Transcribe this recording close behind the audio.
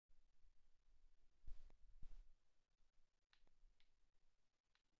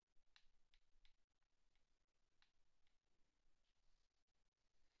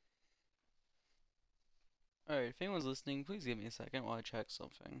Alright, if anyone's listening, please give me a second while I check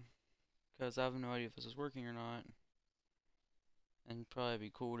something. Because I have no idea if this is working or not. And probably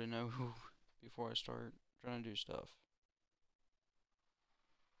be cool to know before I start trying to do stuff.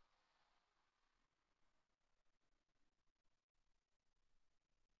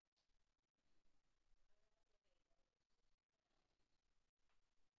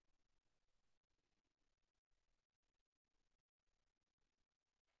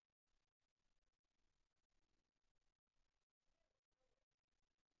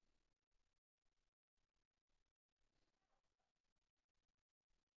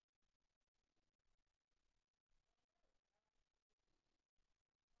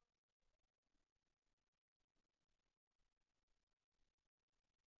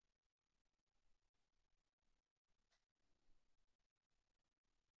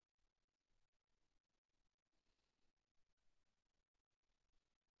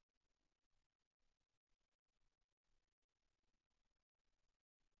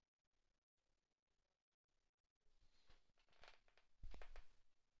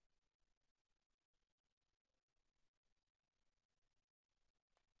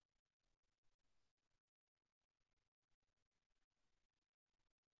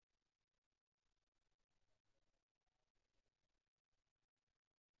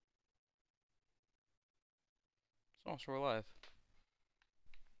 So we're live.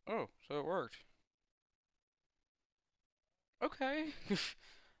 Oh, so it worked. Okay.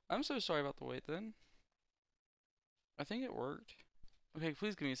 I'm so sorry about the wait then. I think it worked. Okay,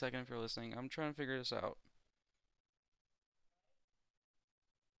 please give me a second if you're listening. I'm trying to figure this out.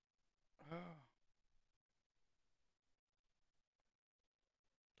 Oh.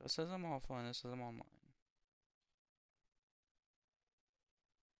 That says I'm offline, this says I'm online.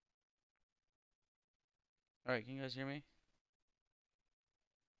 Alright, can you guys hear me?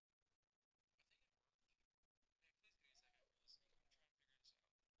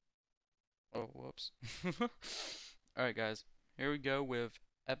 Oh, whoops. Alright, guys. Here we go with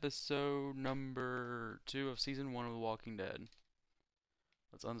episode number 2 of season 1 of The Walking Dead.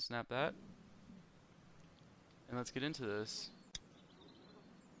 Let's unsnap that. And let's get into this.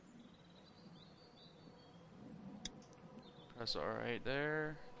 Press R right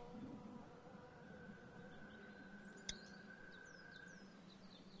there.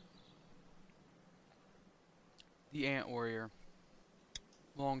 The Ant Warrior.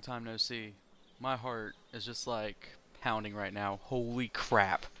 Long time no see. My heart is just like pounding right now. Holy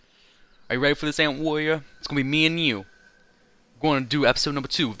crap. Are you ready for this, Ant Warrior? It's gonna be me and you. We're gonna do episode number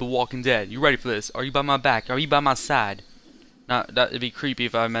 2 of The Walking Dead. You ready for this? Are you by my back? Are you by my side? Not that'd be creepy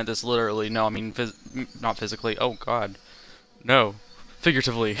if I meant this literally. No, I mean not physically. Oh god. No.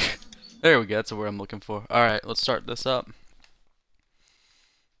 Figuratively. There we go. That's the word I'm looking for. Alright, let's start this up.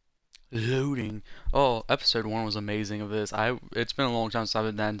 Loading. Oh, episode 1 was amazing of this. It's been a long time since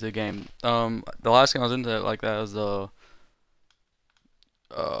I've been into the game. The last game I was into it like that was the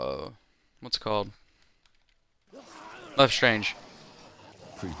what's it called? Life Strange.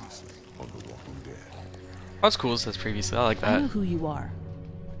 Previously on The Walking Dead. That's cool. It says previously. I like I know that. who you are.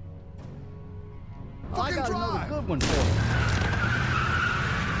 I got another good one for you.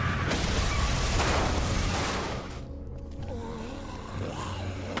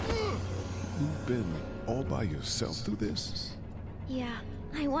 You've been all by yourself through this? Yeah,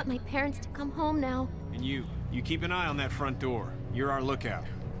 I want my parents to come home now. And you keep an eye on that front door. You're our lookout.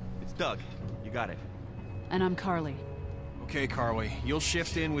 It's Doug. You got it. And I'm Carly. Okay, Carly. You'll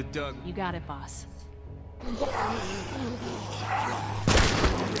shift in with Doug. You got it, boss.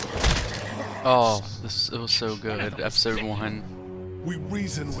 Oh, it was so good. Episode 1. We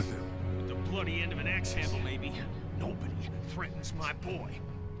reason with him. With the bloody end of an axe handle, maybe. Nobody threatens my boy.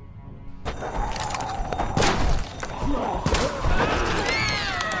 I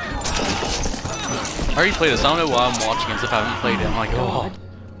already played this. I don't know why I'm watching as if I haven't played it. I'm like, oh,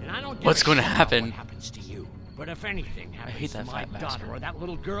 And I don't give what's a going to shit happen? What happens to you? But if anything happens hate that to my fat daughter bastard. or that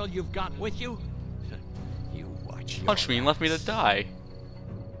little girl you've got with you, you watch. Punched me and left me to die.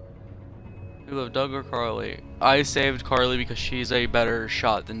 You love Doug or Carly? I saved Carly because she's a better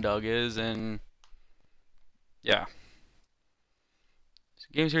shot than Doug is, and yeah.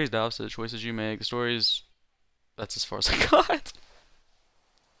 Game series dials to the choices you make. The stories, that's as far as I got.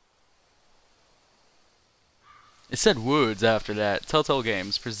 It said Woods after that. Telltale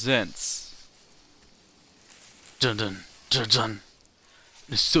Games presents dun dun dun dun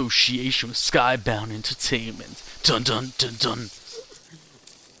in association with Skybound Entertainment. Dun dun dun dun.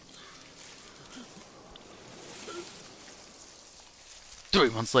 "3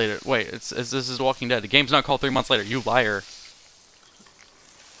 months later." Wait, this is Walking Dead. The game's not called 3 months later. You liar.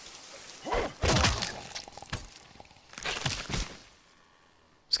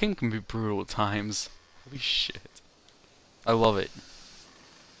 This game can be brutal at times. Holy shit. I love it.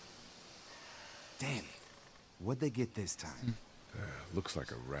 Damn it. What'd they get this time? Looks like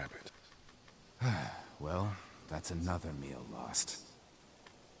a rabbit. Well, that's another meal lost.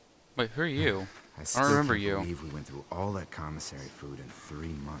 Wait, who are you? I I still don't remember can't you. believe we went through all that commissary food in 3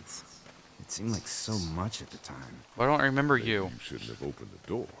 months. It seemed like so much at the time. Why don't I remember Maybe you? You shouldn't have opened the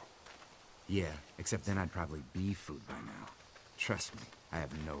door. Yeah, except then I'd probably be food by now. Trust me, I have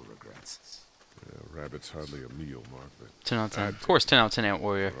no regrets. Yeah, rabbit's hardly a meal, Mark, but 10 out of 10. Of course, 10 out of 10 Ant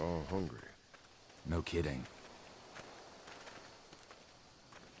Warrior. we're all hungry. No kidding.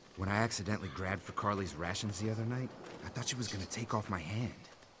 When I accidentally grabbed for Carly's rations the other night, I thought she was gonna take off my hand.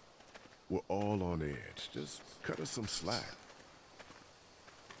 We're all on edge. Just cut us some slack.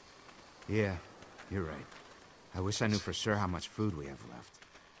 Yeah, you're right. I wish I knew for sure how much food we have left.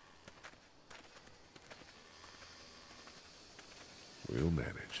 We'll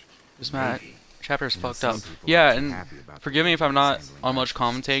manage. Just Matt. Maybe. Chapter's You know, fucked some up. people Yeah, aren't too and happy about forgive me if I'm not on much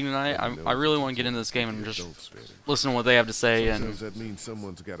handling commentating tonight. I really want to get into this game and just Adults, Vader. listen to what they have to say. And Sometimes that means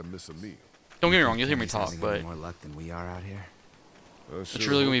someone's got to miss a meal. don't get me wrong, you'll hear me Kenny's talk, having but any more luck than we are out here. it's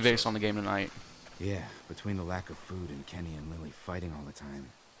really gonna be based on the game tonight. Yeah, between the lack of food and Kenny and Lily fighting all the time,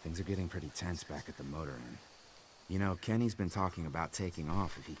 things are getting pretty tense back at the motor inn. You know, Kenny's been talking about taking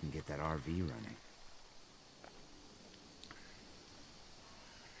off if he can get that RV running.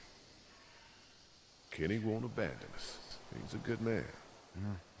 Kenny won't abandon us. He's a good man.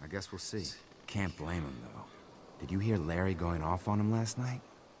 I guess we'll see. Can't blame him, though. Did you hear Larry going off on him last night?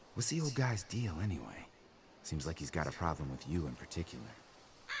 What's the old guy's deal, anyway? Seems like he's got a problem with you in particular.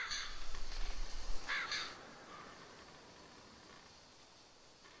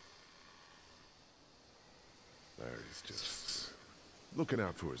 Larry's just looking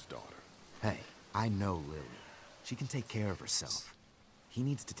out for his daughter. Hey, I know Lily. She can take care of herself. He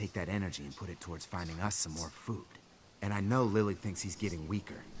needs to take that energy and put it towards finding us some more food. And I know Lily thinks he's getting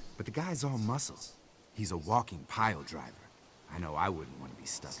weaker, but the guy's all muscle. He's a walking pile driver. I know I wouldn't want to be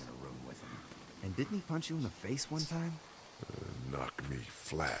stuck in a room with him. And didn't he punch you in the face one time? Knock me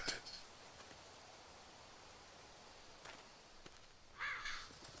flat.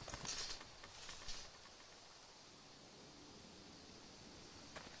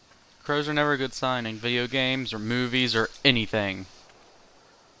 Crows are never a good sign in video games or movies or anything.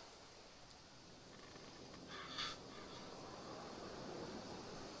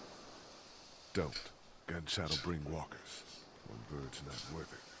 Don't. Gunshot'll bring walkers. One bird's not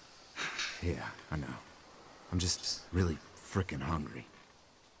worth it. Yeah, I know. I'm just really frickin' hungry.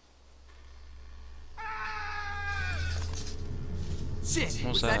 Shit!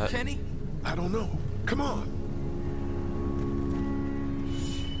 What was Was that that? Kenny? I don't know. Come on.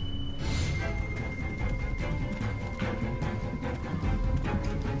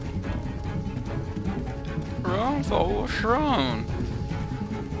 Run, Forrest, run!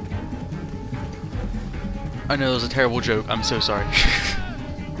 I know it was a terrible joke. I'm so sorry.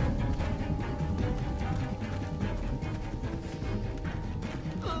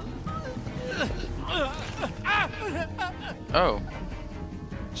 Oh.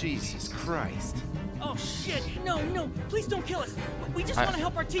 Jesus Christ. Oh shit! No, no! Please don't kill us! We just I- want to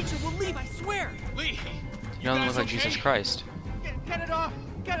help our teacher. We'll leave, I swear! Lee, You don't look like Jesus Christ. Get it off!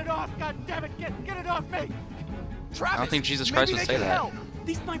 Get it off! God damn it! Get it off me! I don't think Jesus Christ would say that.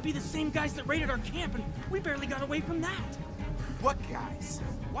 These might be the same guys that raided our camp, and we barely got away from that. What guys?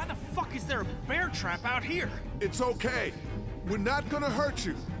 Why the fuck is there a bear trap out here? It's okay. We're not gonna hurt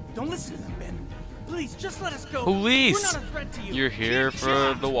you. Don't listen to them, Ben. Please, just let us go. Police! We're not a threat to you. You're here Keep for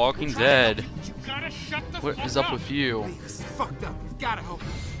shut. The Walking We're trying to help Dead. you. You gotta shut the What fuck is up with you? This is fucked up. We've gotta help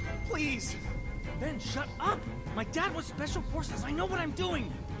him. Please, Ben, shut up! My dad was Special Forces. I know what I'm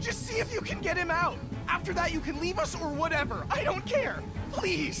doing. just see if you can get him out. After that, you can leave us or whatever. I don't care.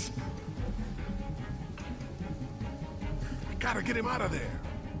 Please. We gotta get him out of there.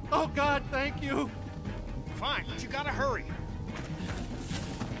 Oh God, thank you. Fine, but you gotta hurry.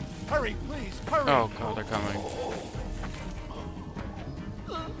 Hurry, please, hurry. Oh god, they're coming.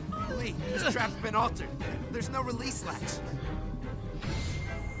 Lee, this trap's been altered. There's no release latch.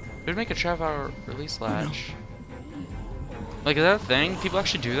 They'd make a trap out release latch. Like, is that a thing? People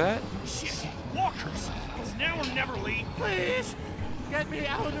actually do that? Shit, walkers. It's now or never, Lee. Please, get me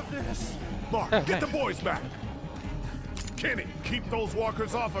out of this. Mark, Oh, get the hey. boys back. Kenny, keep those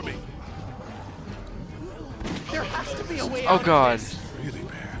walkers off of me. There has to be a way Oh out god. of this. Really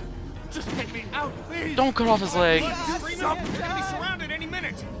bad. Just get me out, please. Don't cut off his leg. We're gonna be surrounded any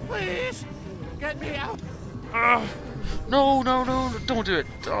minute. Please, get me out. No, no, no, don't do it.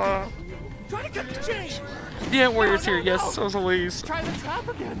 Try to get the chain. The Ant Warrior's here. Yes, so please. Try the trap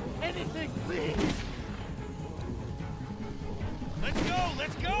again. Anything, please. Let's go.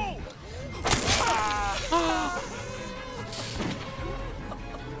 Let's go.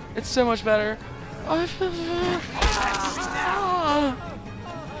 It's so much better. Oh,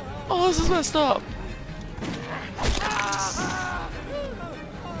 this is messed up.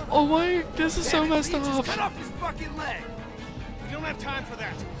 Oh my, this is so messed up. Cut off his fucking leg. We don't have time for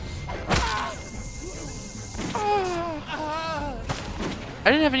that. I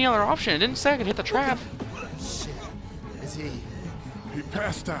didn't have any other option. It didn't say I could hit the trap. Shit. Is he? He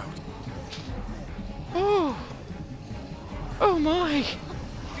passed out. Oh. Oh my.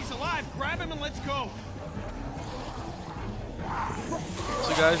 If he's alive, grab him and let's go.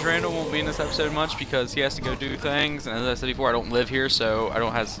 So guys, Randall won't be in this episode much because he has to go do things, and as I said before, I don't live here, so I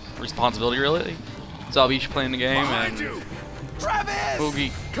don't have responsibility really. So I'll be playing the game Behind and you! Travis!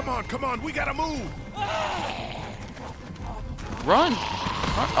 Boogie. Come on, we gotta move! Run!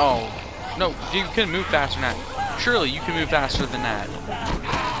 Oh. No, you can move faster than that. Surely you can move faster than that.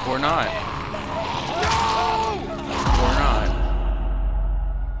 Or not. Or not.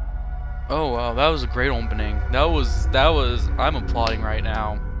 Oh wow, that was a great opening. That was I'm applauding right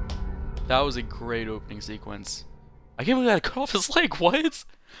now. That was a great opening sequence. I can't believe I cut off his leg, what?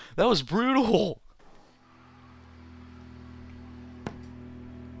 That was brutal.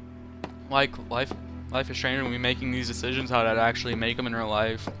 Like life is strange when we making these decisions, how to actually make them in real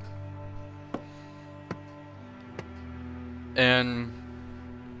life. And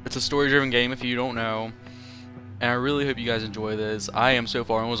it's a story-driven game if you don't know. And I really hope you guys enjoy this. I am so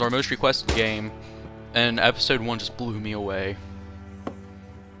far. It was our most requested game. And episode 1 just blew me away.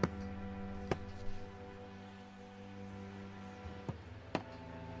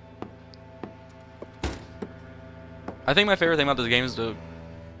 I think my favorite thing about this game is the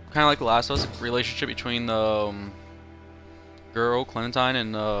kind of like The Last of Us relationship between the girl, Clementine,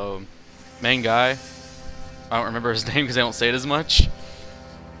 and the main guy. I don't remember his name because I don't say it as much.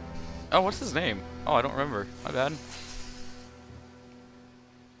 Oh, what's his name? Oh, I don't remember. My bad.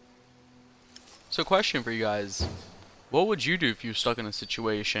 So, question for you guys. What would you do if you were stuck in a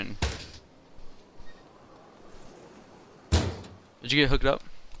situation? Did you get hooked up?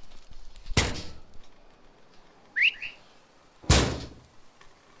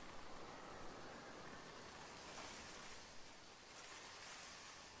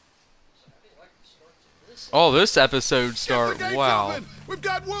 Oh, this episode start. Get the gates Wow. open! We've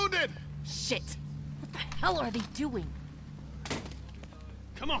got wounded! Shit! What the hell are they doing?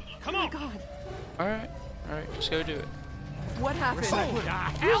 Come on, come on. Alright, just go do it. What happened? Oh,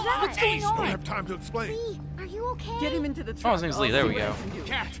 What's going Don't on? have time to explain. Lee, are you okay? Get him into the truck. Oh, his name's Lee. I'll There see we what I go. can do.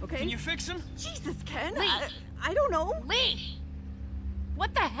 Cat, Okay? can you fix him? Jesus, Ken. Lee. I don't know. Lee!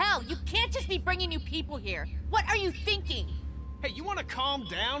 What the hell? You can't just be bringing new people here. What are you thinking? Hey, you want to calm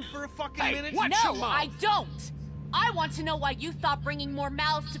down for a fucking minute? No, I don't! I want to know why you thought bringing more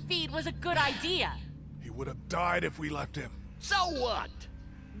mouths to feed was a good idea. He would have died if we left him. So what?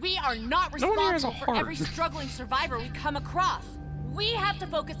 We are not No one here has a responsible for every heart. struggling survivor we come across. We have to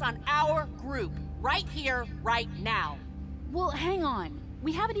focus on our group, right here, right now. Well, hang on.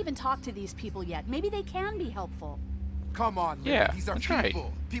 We haven't even talked to these people yet. Maybe they can be helpful. Come on, Lily. Yeah, These are that's right.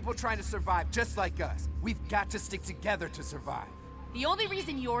 people. People trying to survive just like us. We've got to stick together to survive. The only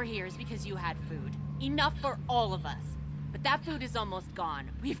reason you're here is because you had food. Enough for all of us. But that food is almost gone.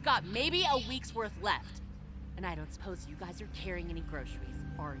 We've got maybe a week's worth left. And I don't suppose you guys are carrying any groceries,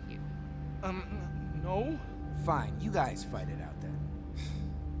 are you? No. Fine, you guys fight it out then.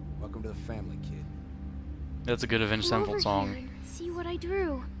 Welcome to the family, kid. That's a good Avenged Come over Sevenfold here song. and see what I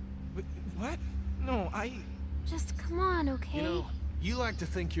drew. What? No, Just come on, okay? You know, you like to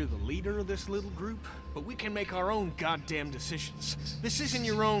think you're the leader of this little group, but we can make our own goddamn decisions. This isn't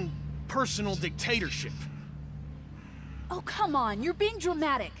your own personal dictatorship. Oh, come on. You're being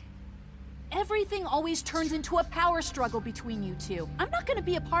dramatic. Everything always turns into a power struggle between you two. I'm not going to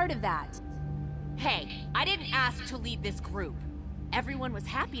be a part of that. Hey, I didn't ask to lead this group. Everyone was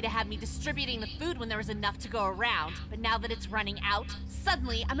happy to have me distributing the food when there was enough to go around, but now that it's running out,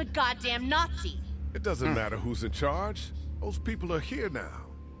 suddenly I'm a goddamn Nazi. It doesn't matter who's in charge. Those people are here now.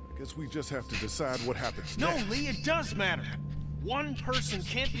 I guess we just have to decide what happens No, next. Lee, it does matter. One person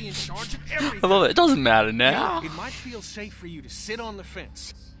can't be in charge of everything. I love it. It doesn't matter You now. know, it might feel safe for you to sit on the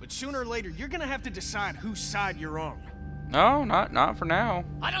fence, but sooner or later, you're gonna have to decide whose side you're on. No, not for now.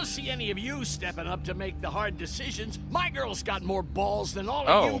 I don't see any of you stepping up to make the hard decisions. My girl's got more balls than all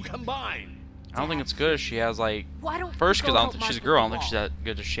Oh. of you combined. I don't think it's good. She has like Why don't first you because go I don't help think she's a Mark girl. I with don't think the she's that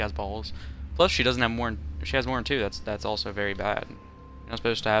good. If she has balls. Plus, she doesn't have more. She has more than two. That's also very bad. You not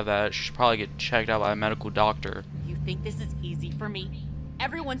supposed to have that. She should probably get checked out by a medical doctor. You think this is easy for me?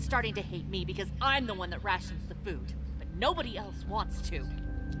 Everyone's starting to hate me because I'm the one that rations the food, but nobody else wants to.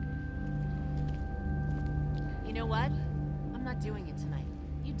 You know what? I'm not doing it tonight.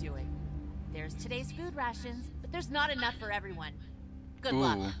 You do it. There's today's food rations, but there's not enough for everyone. Good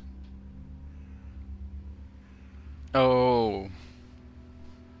luck. Oh.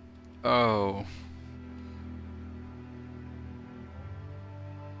 Oh.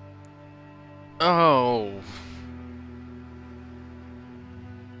 Oh.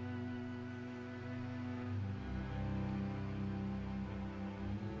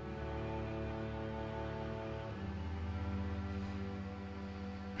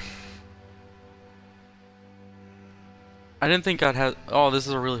 I didn't think I'd have. Oh, this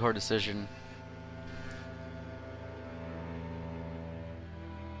is a really hard decision.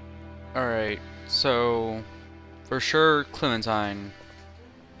 Alright, so for sure Clementine.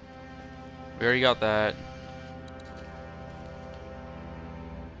 We already got that.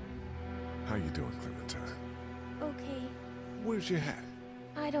 How you doing, Clementine? Okay. Where's your hat?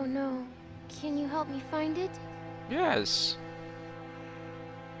 I don't know. Can you help me find it? Yes.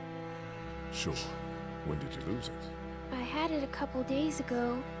 Sure. When did you lose it? I had it a couple days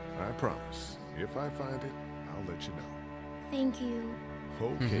ago. I promise. If I find it, I'll let you know. Thank you.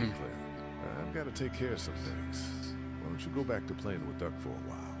 Okay, Clem. I've got to take care of some things. Why don't you go back to playing with Duck for a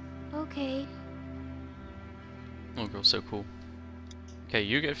while? Okay. Oh, girl's so cool. Okay,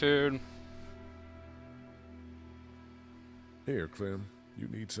 you get food. Here, Clem. You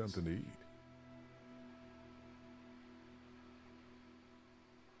need something to eat.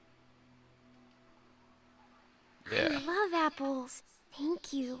 I love apples.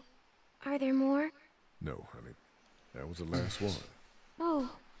 Thank you. Are there more? No, honey. That was the last one. Oh,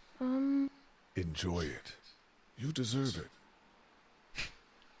 Enjoy it. You deserve it.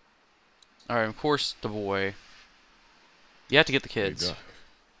 Alright, of course, the boy. You have to get the kids. Hey, Doc.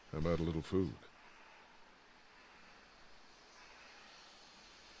 How about a little food?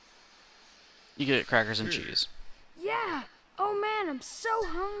 You get crackers and cheese. Yeah. Oh man, I'm so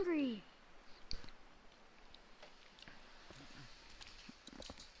hungry.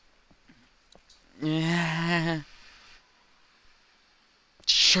 Yeah.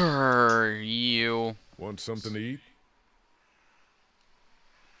 Sure, you. Want something to eat?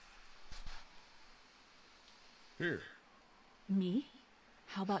 Here. Me?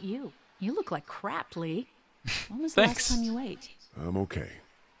 How about you? You look like crap, Lee. When was the Thanks. last time you ate? I'm okay.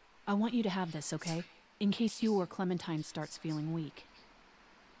 I want you to have this, okay? In case you or Clementine starts feeling weak.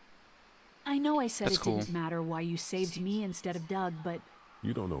 I know I said That's it cool. didn't matter why you saved me instead of Doug, but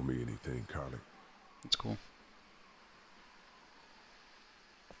You don't owe me anything, Carly. That's cool.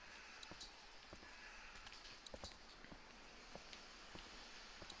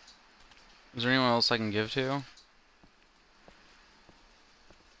 Is there anyone else I can give to?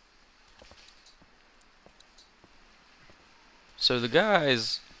 So the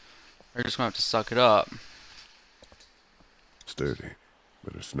guys are just gonna have to suck it up. Sturdy,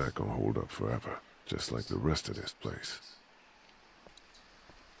 but it's not gonna hold up forever, just like the rest of this place.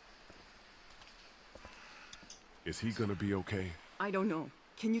 Is he gonna be okay? I don't know.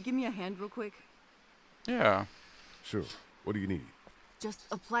 Can you give me a hand real quick? Yeah. Sure. What do you need? Just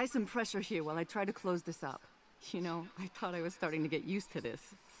apply some pressure here while I try to close this up. You know, I thought I was starting to get used to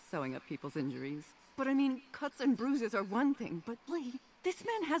this, sewing up people's injuries. But I mean, cuts and bruises are one thing, but Lee, this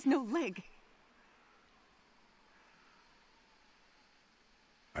man has no leg.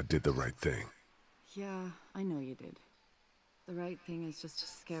 I did the right thing. Yeah, I know you did. The right thing is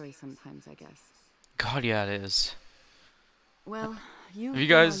just scary sometimes, I guess. God, yeah, it is. Well, you Have you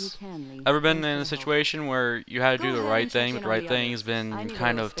do all guys you can, Lee. ever been Thanks in for a the help. situation where you had to Go do the ahead right and check thing, but in the on right the thing others. has been I need a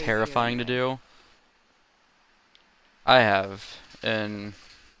kind little of space here terrifying to anyway. do? I have, and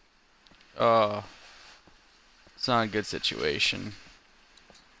it's not a good situation.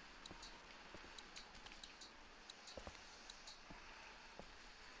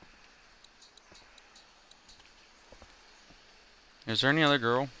 Is there any other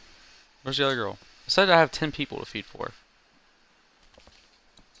girl? Where's the other girl? I said I have 10 people to feed for.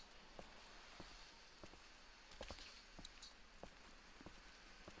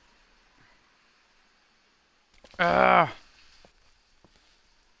 Ah!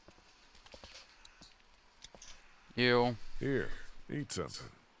 You. Here, eat something.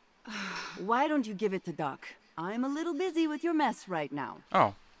 Why don't you give it to Doc? I'm a little busy with your mess right now.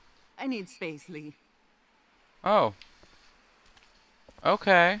 Oh. I need space, Lee. Oh.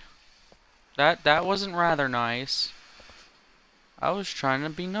 Okay. That wasn't rather nice. I was trying to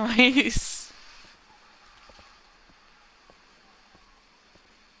be nice.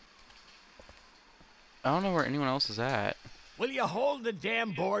 I don't know where anyone else is at. Will you hold the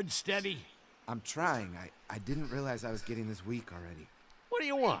damn board steady? I'm trying. I didn't realize I was getting this weak already. What do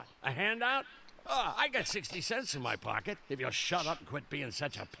you want? A handout? Oh, I got 60 cents in my pocket, if you'll shut up and quit being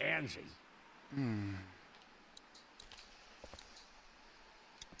such a pansy.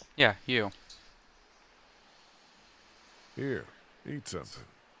 Yeah, you. Here, eat something.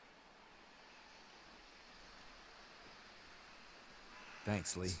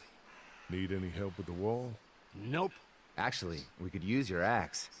 Thanks, Lee. Need any help with the wall? Nope. Actually, we could use your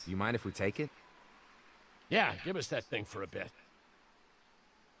axe. Do you mind if we take it? Yeah, give us that thing for a bit.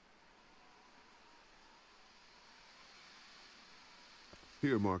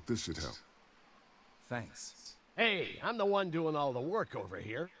 Here, Mark, this should help. Thanks. Hey, I'm the one doing all the work over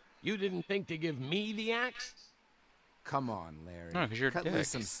here. You didn't think to give me the axe? Come on, Larry. No, 'cause you're a Cut Lee dick.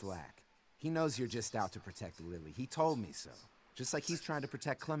 some slack. He knows you're just out to protect Lily. He told me so. Just like he's trying to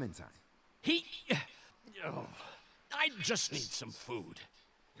protect Clementine. Oh, I just need some food.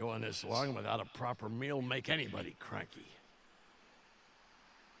 Going this long without a proper meal make anybody cranky.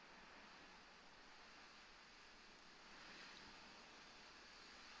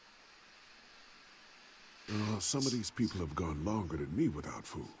 Some of these people have gone longer than me without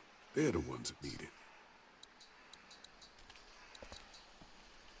food. They're the ones that need it.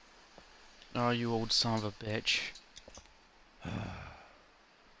 Oh, you old son of a bitch.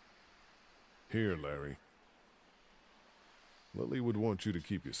 Here, Larry. Lily would want you to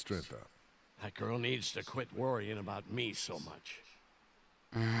keep your strength up. That girl needs to quit worrying about me so much.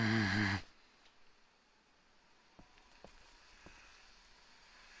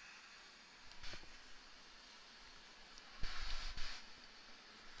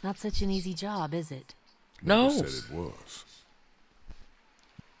 Not such an easy job, is it? No. Never said it was.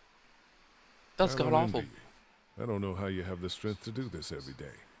 That's I god don't awful. envy you. I don't know how you have the strength to do this every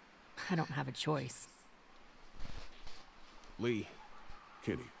day. I don't have a choice. Lee,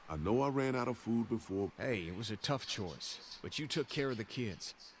 Kenny, I know I ran out of food before. hey, it was a tough choice, but you took care of the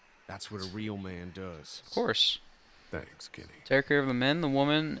kids. That's what a real man does. Of course. Thanks, Kenny. Take care of the men, the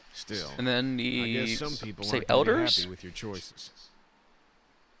woman, Still, and then the I guess some people say aren't gonna be elders. happy with your choices.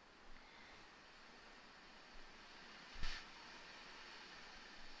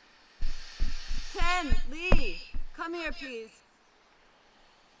 Ken, Lee, come here, please.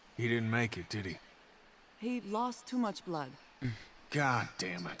 He didn't make it, did he? He lost too much blood. God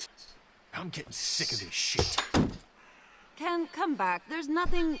damn it. I'm getting sick of this shit. Ken, come back. There's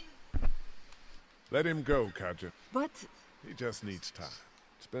nothing... Let him go, Katja. But He just needs time.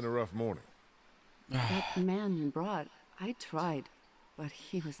 It's been a rough morning. that man you brought, I tried, but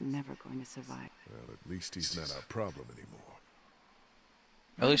he was never going to survive. Well, at least he's not our problem anymore.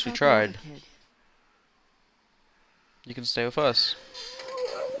 At least we What about the tried. other kid? You can stay with us.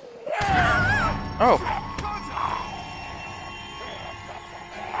 Oh.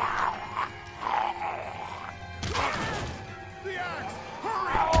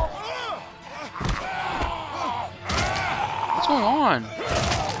 What's going on?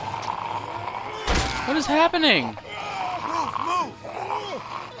 What is happening?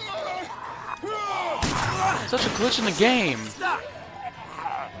 Such a glitch in the game.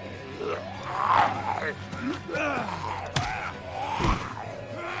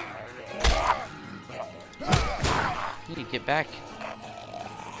 You need to get back.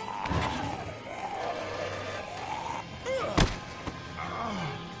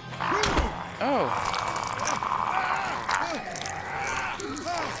 Oh.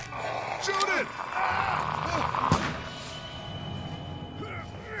 Shoot it!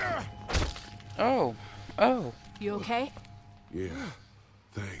 Oh. Oh. You okay? Yeah,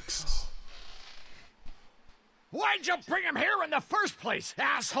 thanks. Why'd you bring him here in the first place,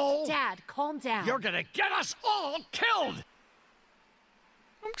 asshole? Dad, calm down. You're gonna get us all killed!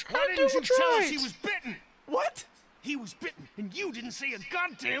 I'm trying Why to didn't do you what's tell right. us he was bitten? What? He was bitten, and you didn't say a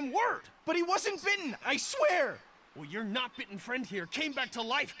goddamn word. But he wasn't bitten, I swear. Well, your not bitten friend here came back to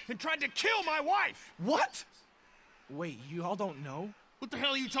life and tried to kill my wife. What? Wait, you all don't know? What the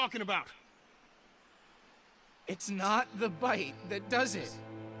hell are you talking about? It's not the bite that does it.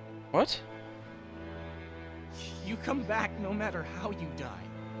 What? You come back no matter how you die.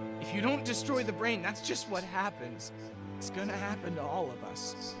 If you don't destroy the brain, that's just what happens. It's gonna happen to all of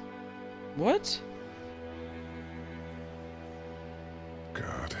us. What?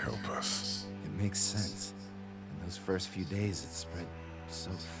 God help us. It makes sense. In those first few days, it spread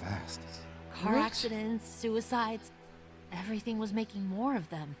so fast. Car What? accidents, suicides. Everything was making more of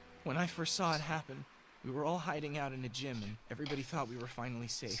them. When I first saw it happen, we were all hiding out in a gym and everybody thought we were finally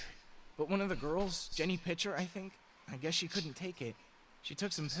safe. But one of the girls, Jenny Pitcher, I think, I guess she couldn't take it. She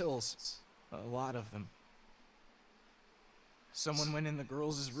took some pills. A lot of them. Someone went in the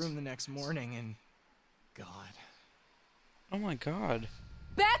girls' room the next morning and... God. Oh my god.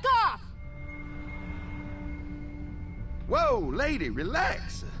 Back off! Whoa, lady,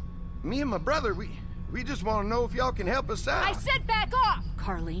 relax. Me and my brother, we just want to know if y'all can help us out. I said back off!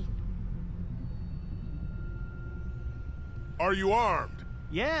 Carly. Are you armed?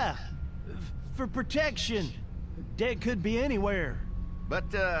 Yeah, for protection. Dead could be anywhere.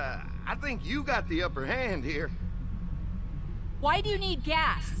 But, I think you got the upper hand here. Why do you need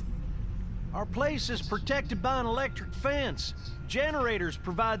gas? Our place is protected by an electric fence. Generators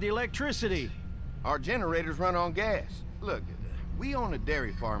provide the electricity. Our generators run on gas. Look, we own a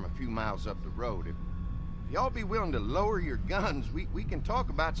dairy farm a few miles up the road. If y'all be willing to lower your guns, we can talk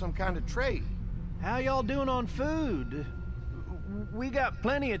about some kind of trade. How y'all doing on food? We got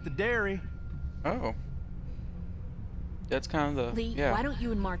plenty at the dairy. Oh. That's kind of the... Lee, yeah. why don't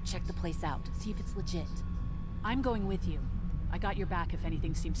you and Mark check the place out? See if it's legit. I'm going with you. I got your back if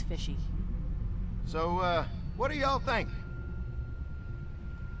anything seems fishy. So, what are y'all thinking?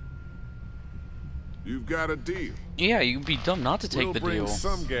 You've got a deal. Yeah, you'd be dumb not to take We'll the bring deal.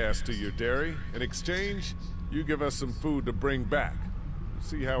 some gas to your dairy. In exchange, you give us some food to bring back.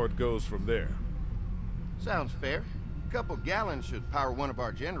 See how it goes from there. Sounds fair. A couple gallons should power one of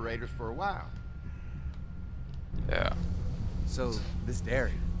our generators for a while. Yeah. So, this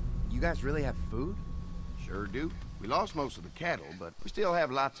dairy, you guys really have food? Sure do. We lost most of the cattle, but we still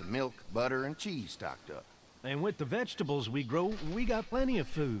have lots of milk, butter, and cheese stocked up. And with the vegetables we grow, we got plenty of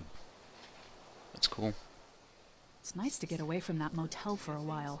food. That's cool. It's nice to get away from that motel for a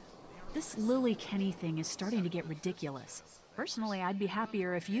while. This Lily Kenny thing is starting to get ridiculous. Personally, I'd be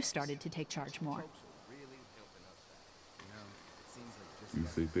happier if you started to take charge more. You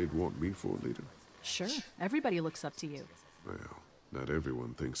think they'd want me for a leader? Sure, everybody looks up to you. Well, not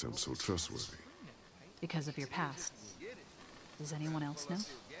everyone thinks I'm so trustworthy. Because of your past. Does anyone else know?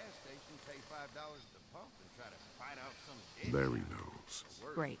 Larry knows.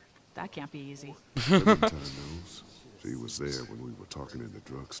 Great. That can't be easy. Clementine knows. She was there when we were talking in the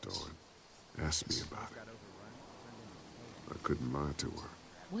drugstore and asked me about it. I couldn't lie to her.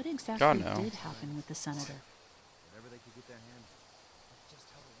 What exactly God, no. did happen with the senator?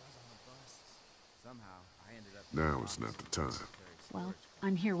 Now is not the time. Well,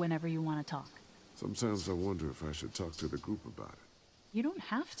 I'm here whenever you want to talk. Sometimes I wonder if I should talk to the group about it. You don't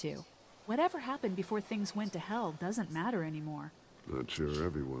have to. Whatever happened before things went to hell doesn't matter anymore. Not sure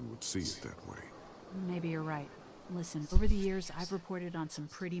everyone would see it that way. Maybe you're right. Listen, over the years, I've reported on some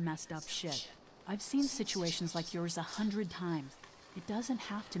pretty messed up shit. I've seen situations like yours 100 times. It doesn't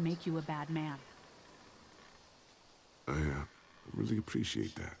have to make you a bad man. I really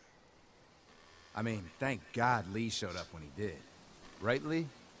appreciate that. I mean, thank God Lee showed up when he did. Right, Lee?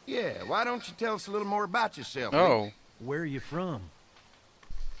 Yeah, why don't you tell us a little more about yourself? Oh. Lee? Where are you from?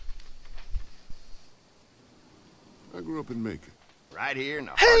 I grew up in Macon. Right here in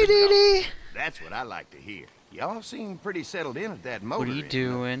the Hey, heart of Dee Dee! Dalton. That's what I like to hear. Y'all seem pretty settled in at that motor. What are you inn.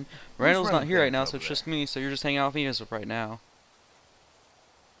 doing? Randall's not running here right things now, over so it's there? just me, so you're just hanging out with me as of right now.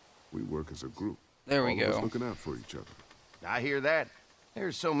 We work as a group. There we All of us go. looking out for each other. I hear that.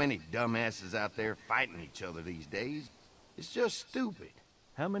 There's so many dumbasses out there fighting each other these days. It's just stupid.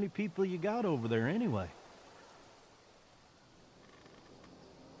 How many people you got over there anyway?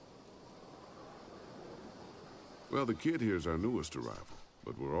 Well, the kid here's our newest arrival,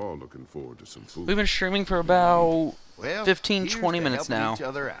 but we're all looking forward to some food. We've been streaming for about Well, 15, here's 20 to minutes helping now. Each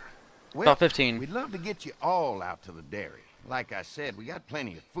other out. Well, About 15. We'd love to get you all out to the dairy. Like I said, we got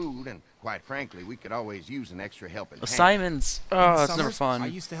plenty of food, and quite frankly, we could always use an extra helping hand. Assignments. In Oh, it's never summers, fun. I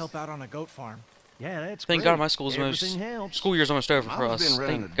used to help out on a goat farm. Yeah, that's Thank great. God my school's Everything helps. school year's almost over for Mama's us. been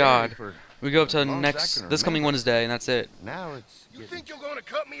running Thank the dairy God. for We go up to as long as I next can this coming remember. Wednesday, and that's it. Now it's. You think you're gonna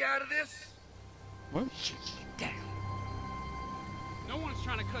cut me out of this? What? No one's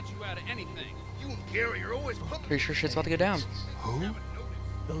trying to cut you out of anything. You and Gary are always pulling. Pretty sure shit's about to go down. Who?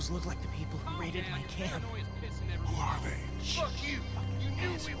 Those look like the people who raided my camp. Who are they? Fuck you. You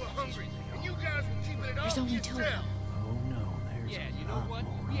knew we were hungry, and you guys were keeping it all There's to only two of yourself. them. Oh no, there's Yeah, a you know lot what?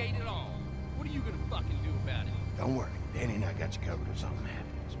 more We of ate them. it all. What are you gonna fucking do about it? Don't worry, Danny and I got you covered if something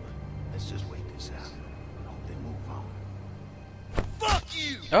happens. But let's just wait this out. Hope they move on. Fuck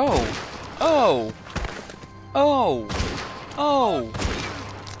you. Oh. Oh. Oh. Oh.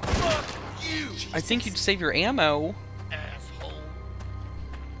 Fuck you. I think you'd save your ammo. Asshole.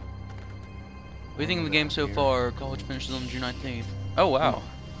 What do you think of the game so far? College finishes on June 19th. Oh, wow.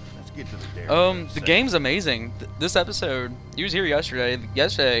 Let's get to the dairy. The game's amazing. This episode, he was here yesterday.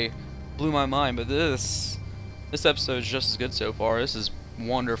 Yesterday blew my mind, but this episode is just as good so far. This is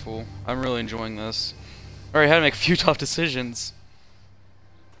wonderful. I'm really enjoying this. Alright, had to make a few tough decisions.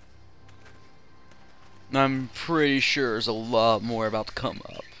 I'm pretty sure there's a lot more about to come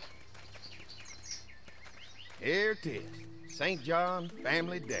up. Here it is. St. John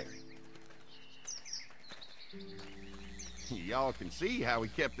Family Dairy. Y'all can see how we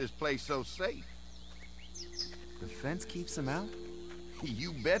kept this place so safe. The fence keeps them out?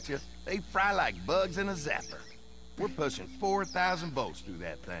 You betcha. They fry like bugs in a zapper. We're pushing 4,000 volts through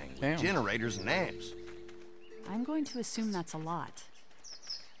that thing with generators and amps. I'm going to assume that's a lot.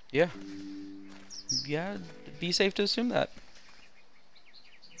 Yeah. Yeah, be safe to assume that.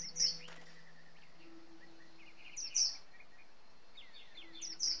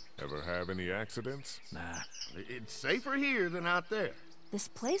 Ever have any accidents? Nah. It's safer here than out there. This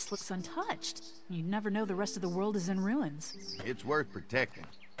place looks untouched. You'd never know the rest of the world is in ruins. It's worth protecting.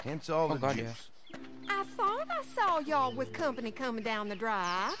 Hence all the God, juice. I thought I saw y'all with company coming down the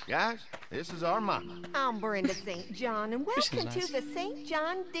drive. Guys, this is our mama. I'm Brenda St. John, and welcome nice. to the St.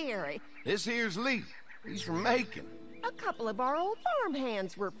 John Dairy. This here's Lee. He's from Macon. A couple of our old farm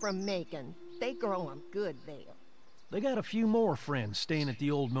hands were from Macon. They grow 'em good there. They got a few more friends staying at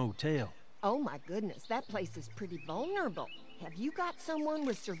the old motel. Oh my goodness, that place is pretty vulnerable. Have you got someone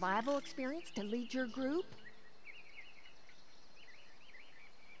with survival experience to lead your group?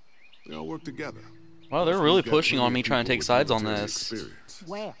 We all work together. Wow, they're really pushing on me trying to take sides on this.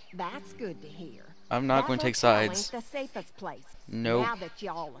 Well, that's good to hear. I'm not going to take sides. Ain't the safest place. Nope. Now that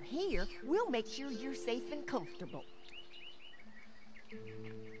y'all are here, we'll make sure you're safe and comfortable.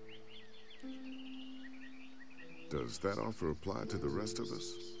 Does that offer apply to the rest of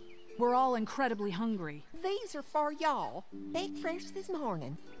us? We're all incredibly hungry. These are for y'all. Baked fresh this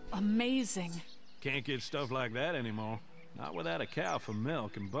morning. Amazing. Can't get stuff like that anymore. Not without a cow for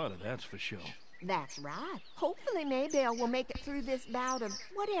milk and butter, that's for sure. That's right. Hopefully Maybelle will make it through this bout of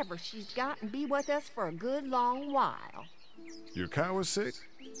whatever she's got and be with us for a good long while. Your cow is sick?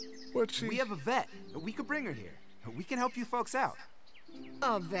 What's she? We have a vet. We could bring her here. We can help you folks out.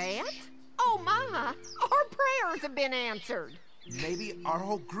 A vet? Oh my! Our prayers have been answered. Maybe our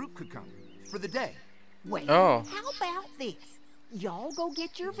whole group could come for the day. Well, Oh. how about this? Y'all go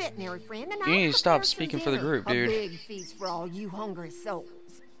get your veterinary friend and You need I'll to stop prepare some speaking for the dinner. group, dude. A big feast for all you hungry souls.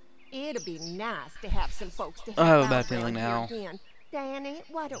 It'll be nice to have some folks to help I have a out bad feeling around here now. again. Danny,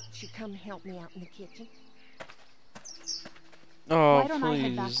 why don't you come help me out in the kitchen? Oh, Why don't I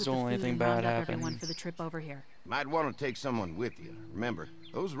head back please with don't the let food anything and bad round up everyone happen. for the trip over here? Might want to take someone with you. Remember,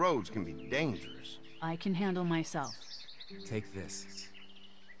 those roads can be dangerous. I can handle myself. Take this.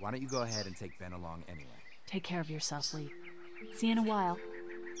 Why don't you go ahead and take Ben along anyway? Take care of yourself, Lee. See you in a while.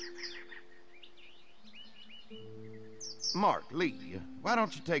 Mark, Lee, why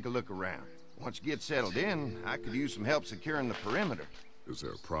don't you take a look around? Once you get settled in, I could use some help securing the perimeter. Is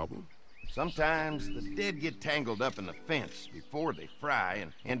there a problem? Sometimes the dead get tangled up in the fence before they fry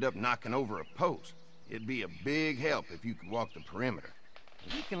and end up knocking over a post. It'd be a big help if you could walk the perimeter.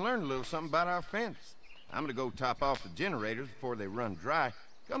 You can learn a little something about our fence. I'm gonna go top off the generators before they run dry.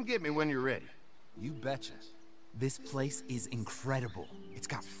 Come get me when you're ready. You betcha. This place is incredible. It's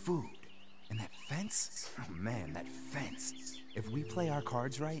got food. And that fence? Oh man, that fence. If we play our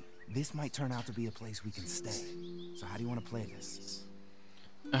cards right, this might turn out to be a place we can stay. So how do you want to play this?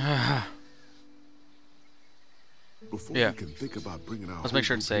 Before Yeah. you can think about bringing our Let's make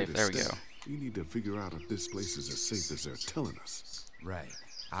sure whole it's group safe. here There to we stay, go. You need to figure out if this place is as safe as they're telling us. Right.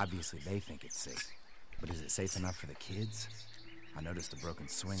 Obviously they think it's safe. But is it safe enough for the kids? I noticed a broken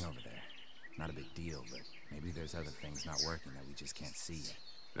swing over there. Not a big deal, but maybe there's other things not working that we just can't see yet.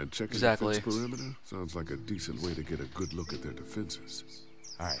 And checking Exactly. the fence perimeter sounds like a decent way to get a good look at their defenses.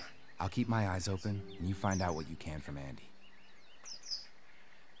 All right. I'll keep my eyes open, and you find out what you can from Andy.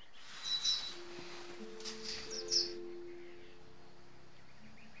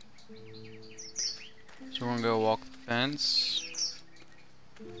 So we're gonna go walk the fence.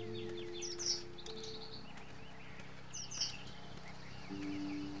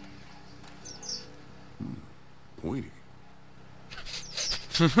 Pointy.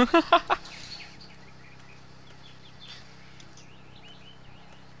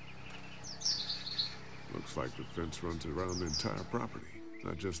 Looks like the fence runs around the entire property,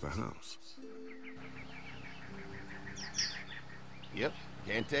 not just the house. Yep,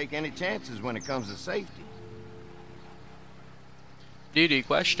 can't take any chances when it comes to safety. DD,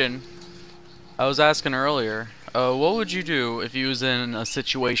 question. I was asking earlier, what would you do if you was in a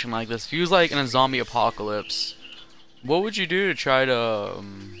situation like this? If you was like in a zombie apocalypse, what would you do to try to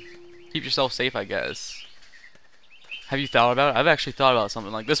keep yourself safe, I guess? Have you thought about it? I've actually thought about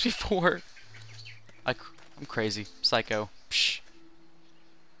something like this before. I'm crazy. Psycho. Psh.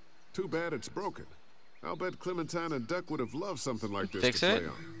 Too bad it's broken. I'll bet Clementine and Duck would have loved something like this Fix to it? play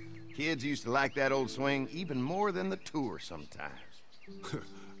on. Kids used to like that old swing even more than the tour sometimes.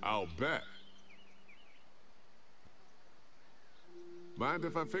 I'll bet. Mind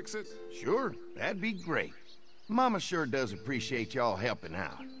if I fix it? Sure, that'd be great. Mama sure does appreciate y'all helping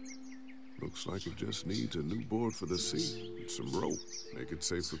out. Looks like it just needs a new board for the seat and some rope. Make it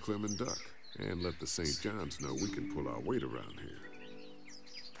safe for Clem and Duck. And let the St. John's know we can pull our weight around here.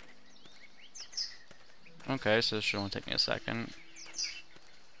 Okay, so this should only take me a second.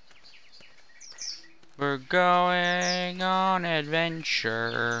 We're going on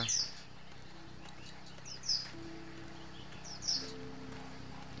adventure.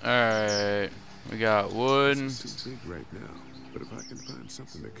 Alright, we got wood. It's too big right now, but if I can find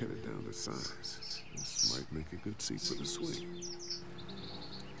something to cut it down to size, this might make a good seat for the swing.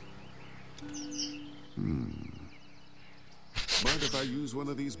 Mind if I use one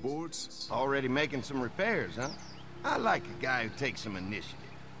of these boards? Already making some repairs, huh? I like a guy who takes some initiative.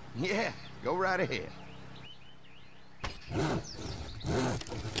 Yeah, go right ahead.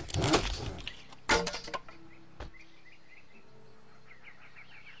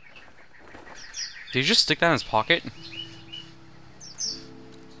 Did you just stick that in his pocket?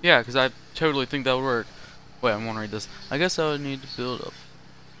 Yeah, because I totally think that would work. Wait, I'm gonna read this. I guess I would need to build up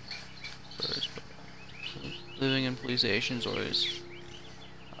first. Living in police stations always.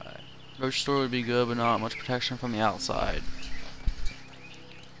 Grocery store would be good, but not much protection from the outside.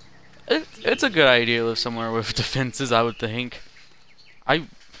 It's a good idea to live somewhere with defenses, I would think. I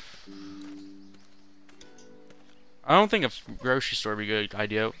don't think a grocery store would be a good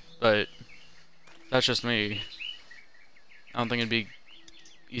idea, but that's just me. I don't think it'd be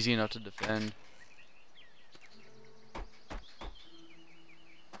easy enough to defend.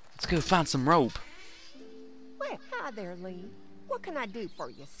 Let's go find some rope. Well, hi there, Lee. What can I do for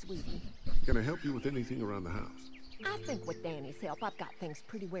you, sweetie? Can I help you with anything around the house? I think with Danny's help, I've got things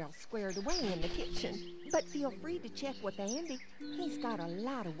pretty well squared away in the kitchen. But feel free to check with Andy. He's got a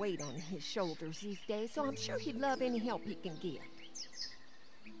lot of weight on his shoulders these days, so I'm sure he'd love any help he can get.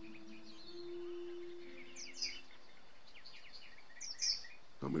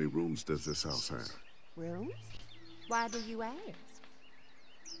 How many rooms does this house have? Rooms? Why do you ask?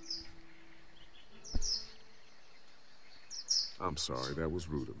 I'm sorry, that was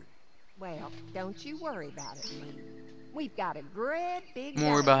rude of me. Well, don't you worry about it, Lee. We've got a great big...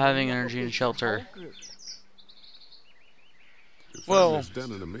 More about having energy and shelter. Your Well, family's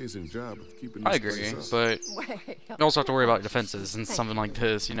done an amazing job of keeping I this agree, place up. but you also have to worry about defenses and something like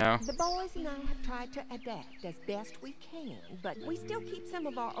this, you know? The boys and I have tried to adapt as best we can, but we still keep some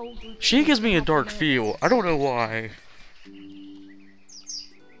of our old routines. She gives me a dark feel. I don't know why.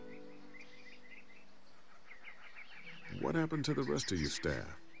 What happened to the rest of your staff?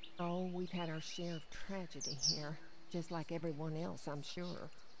 Oh, we've had our share of tragedy here, just like everyone else, I'm sure.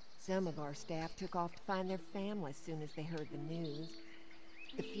 Some of our staff took off to find their families as soon as they heard the news.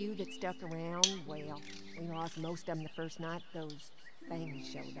 The few that stuck around, well, we lost most of them the first night those things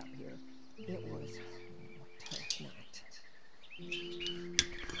showed up here. It was a tough night.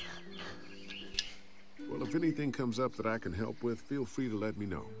 Well, if anything comes up that I can help with, feel free to let me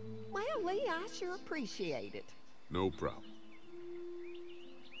know. Well, Lee, I sure appreciate it. No problem.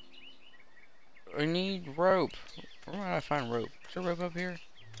 I need rope. Where might I find rope? Is there rope up here?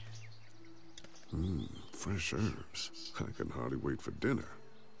 Fresh herbs. I can hardly wait for dinner.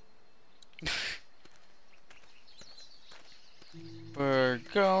 We're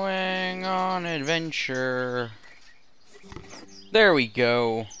going on adventure. There we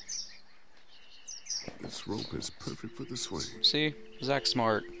go. This rope is perfect for the swing. See? Zach's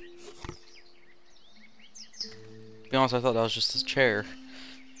smart. To be honest, I thought that was just his chair.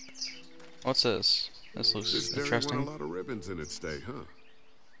 What's this? This looks This dairy interesting. won a lot of ribbons in its day, huh?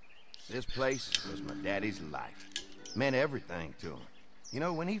 This place was my daddy's life. Meant everything to him. You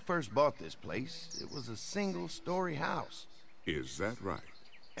know, when he first bought this place, it was a single-story house. Is that right?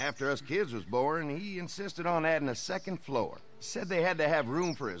 After us kids was born, he insisted on adding a second floor. Said they had to have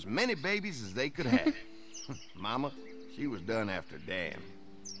room for as many babies as they could have. Mama, she was done after Dan.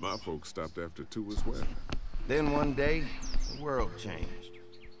 My folks stopped after 2 as well. Then one day, the world changed.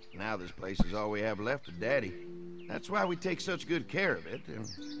 Now this place is all we have left of Daddy. That's why we take such good care of it, and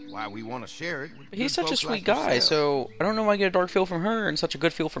why we want to share it with But he's good such a folks sweet like guy, yourself. so I don't know why I get a dark feel from her and such a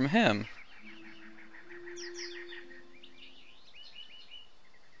good feel from him.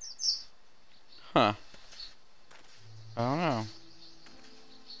 Huh. I don't know.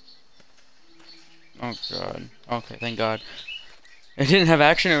 Oh god. Okay, thank god. It didn't have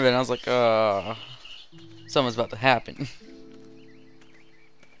action of it, and I was like, something's about to happen.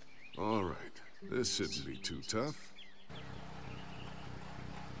 This shouldn't be too tough.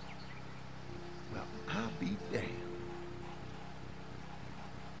 Well, I'll be damned.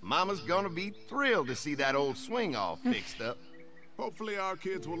 Mama's gonna be thrilled to see that old swing all fixed up. Hopefully our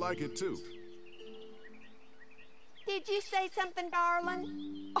kids will like it too. Did you say something,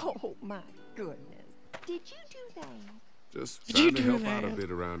 darling? Oh, my goodness. Did you do that? Just trying to help out a bit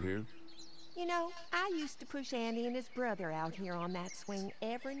around here. You know, I used to push Andy and his brother out here on that swing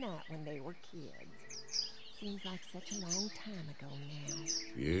every night when they were kids. Seems like such a long time ago now.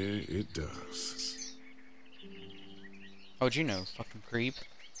 Yeah, it does. How'd you know, fucking creep?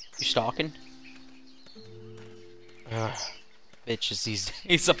 You stalking? Ugh. Bitches these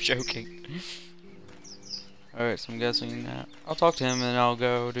days, I'm joking. Alright, so I'm guessing that I'll talk to him and I'll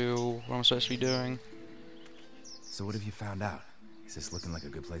go do what I'm supposed to be doing. So what have you found out? Is this looking like a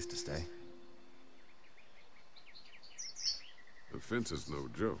good place to stay? The fence is no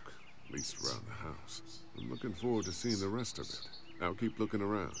joke, at least around the house. I'm looking forward to seeing the rest of it. I'll keep looking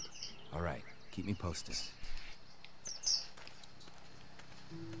around. All right, keep me posted.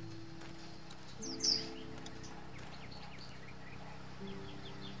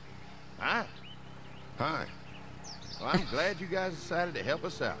 Hi. Hi. Well, I'm glad you guys decided to help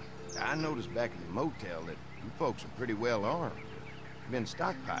us out. I noticed back in the motel that you folks are pretty well armed. You've been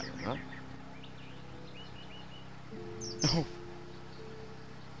stockpiling, huh? Oh.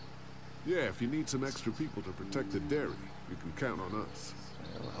 Yeah, if you need some extra people to protect the dairy, you can count on us.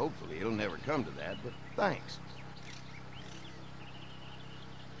 Well, hopefully it'll never come to that, but thanks.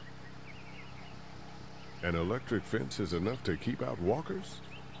 An electric fence is enough to keep out walkers?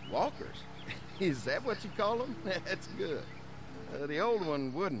 Walkers? Is that what you call them? That's good. The old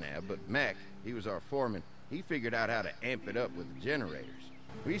one wouldn't have, but Mac, he was our foreman. He figured out how to amp it up with the generators.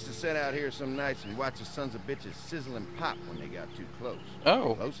 We used to sit out here some nights and watch the sons of bitches sizzle and pop when they got too close.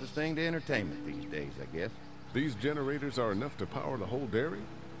 Oh. Closest thing to entertainment these days, I guess. These generators are enough to power the whole dairy?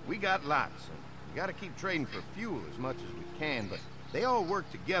 We got lots, and we gotta keep trading for fuel as much as we can, but they all work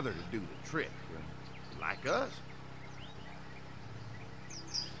together to do the trick. Like us.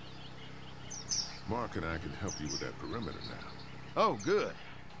 Mark and I can help you with that perimeter now. Oh, good.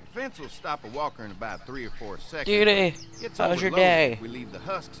 The fence will stop a walker in about 3 or 4 seconds. Judy, how's your day? If we leave the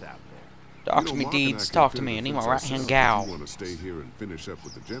husks out there. Talk to me, Deeds. Talk to me. I need my right-hand gal. You want to stay here and finish up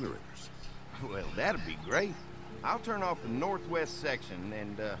with the generators? Well, that'd be great. I'll turn off the northwest section,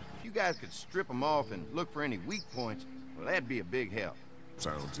 and if you guys could strip them off and look for any weak points, well, that'd be a big help.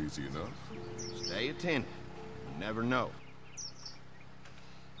 Sounds easy enough. Stay attentive. You never know.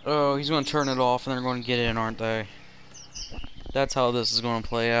 Oh, he's going to turn it off and they're going to get in, aren't they? That's how this is going to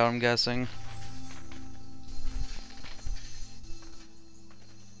play out, I'm guessing.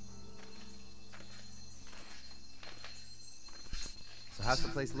 So how's the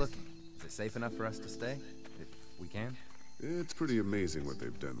place looking? Is it safe enough for us to stay? If we can? It's pretty amazing what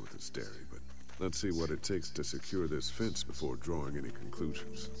they've done with this dairy, but let's see what it takes to secure this fence before drawing any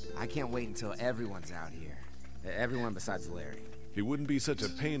conclusions. I can't wait until everyone's out here. Everyone besides Larry. He wouldn't be such a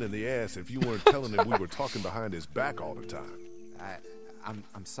pain in the ass if you weren't telling him we were talking behind his back all the time.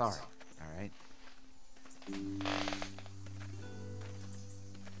 I'm sorry, all right?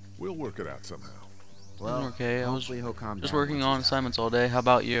 We'll work it out somehow. Well, okay, I was he'll calm just down working once on he's out. assignments all day. How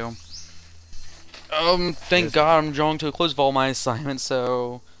about you? Thank God I'm drawing to a close of all my assignments,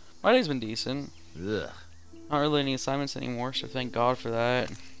 so my day's been decent. Ugh. Not really any assignments anymore, so thank God for that.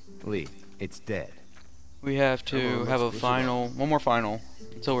 Lee, it's dead. We have to have a final, one more final,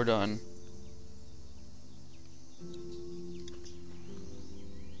 until we're done.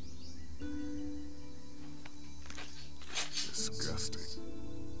 Disgusting.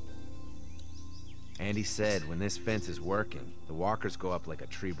 Andy said when this fence is working, the walkers go up like a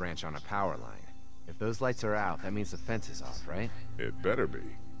tree branch on a power line. If those lights are out, that means the fence is off, right? It better be.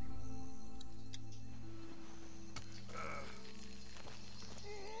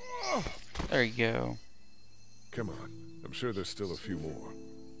 There you go. Come on. I'm sure there's still a few more.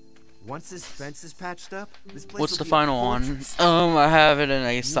 Once this fence is patched up, this place What's will the be a final one? fortress. I have it in a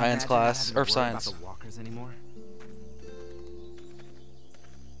Can you science imagine class, not or having to worry science. about the walkers anymore?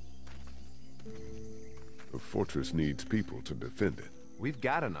 The fortress needs people to defend it. We've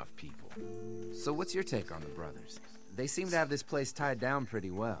got enough people. So what's your take on the brothers? They seem to have this place tied down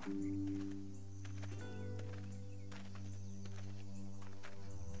pretty well.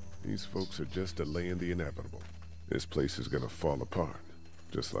 These folks are just delaying the inevitable. This place is gonna fall apart,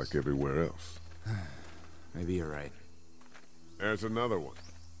 just like everywhere else. Maybe you're right. There's another one.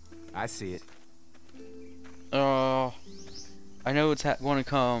 I see it. I know it's going to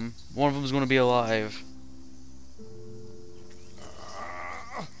come. One of them's going to be alive.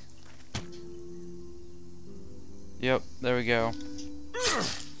 Yep, there we go.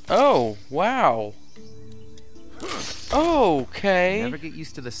 Oh, wow. Okay. Never get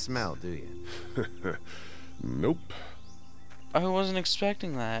used to the smell, do you? Nope. I wasn't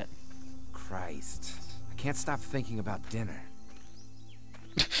expecting that. Christ. I can't stop thinking about dinner.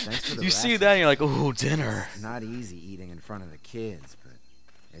 Thanks for the You see rations. that and you're like, ooh, dinner. It's not easy eating in front of the kids, but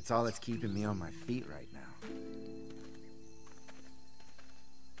it's all that's keeping me on my feet right now.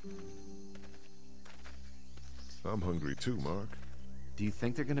 I'm hungry too, Mark. Do you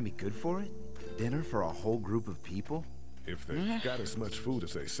think they're gonna be good for it? Dinner for a whole group of people? If they've got as much food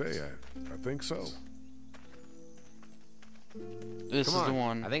as they say, I think so. This Come is the on.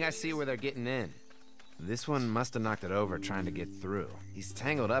 one. I think I see where they're getting in. This one must have knocked it over trying to get through. He's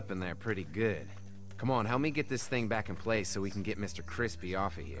tangled up in there pretty good. Come on, help me get this thing back in place so we can get Mr. Crispy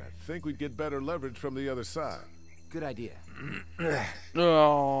off of here. I think we'd get better leverage from the other side. Good idea.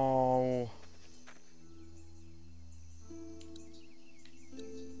 Oh.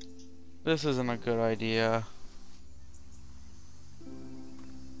 This isn't a good idea.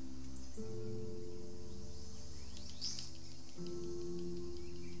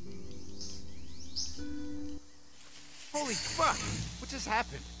 Holy fuck! What just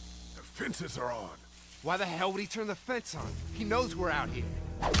happened? The fences are on. Why the hell would he turn the fence on? He knows we're out here.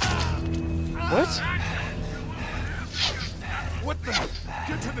 What? What the?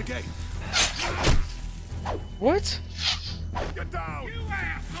 Get to the gate. What? Get down! You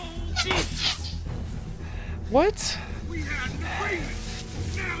asshole! Jesus! What? We had an agreement.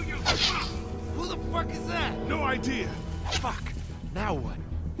 Now you're fucked. Who the fuck is that? No idea. Fuck. Now what?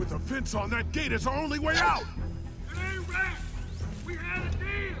 With a fence on that gate, it's our only way out. It ain't right. We had a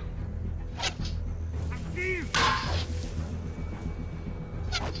deal. A deal.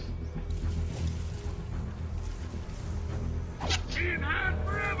 Can't hide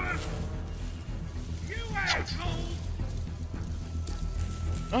forever. You asshole!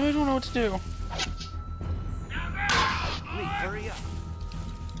 Oh, I don't know what to do. Lee, hurry up.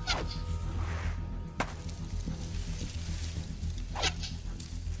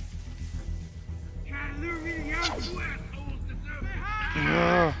 Try to lure me to you assholes deserve it.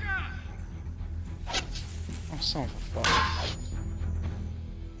 Ugh. Oh, son of a fuck.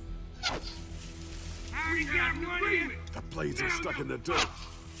 We got an agreement. The blades are stuck in the dirt.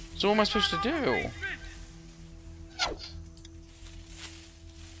 So what am I supposed to do?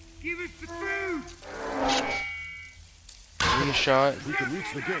 Give us the food. Give me a shot. If we can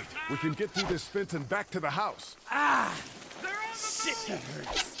reach the gate, we can get through this fence and back to the house. Ah! Shit, that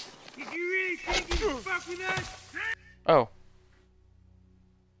hurts. Did you really think you could fuck with us? Oh.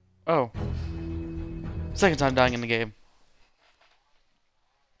 Oh. Second time dying in the game.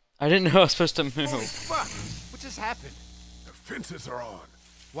 I didn't know I was supposed to move. Holy fuck! What just happened? The fences are on.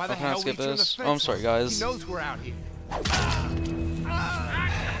 Why the Oh, can I hell would he skip turn the this? fence Oh, I'm sorry, on? guys. He knows we're out here.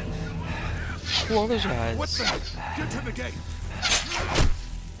 Who are those guys? What the? Get to the gate.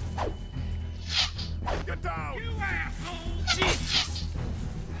 Get down! You asshole! Jesus!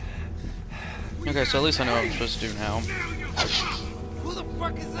 Okay, so at least I know what I'm supposed to do now. Who the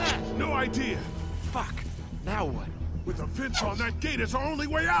fuck is that? No idea. Fuck. Now what? With a fence on that gate, it's our only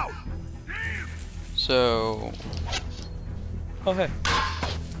way out. So... Oh, hey.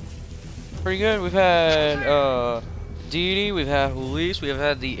 Pretty good. We've had, Dee Dee, we've had Julisse, we've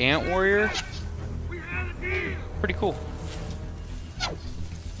had the Ant Warrior. Pretty cool.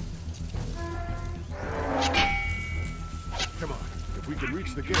 Come on. If we can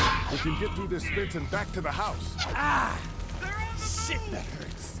reach the gate, we can get through this fence and back to the house. Ah! Shit, that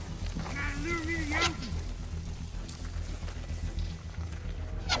hurts.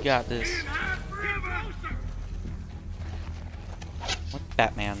 Got this. What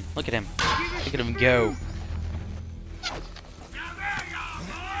Batman? Look at him. Look at him go.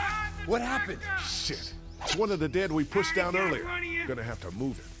 What happened? Shit. It's one of the dead we pushed down earlier. Gonna have to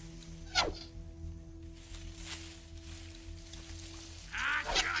move it.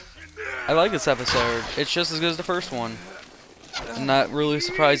 I like this episode. It's just as good as the first one. And that really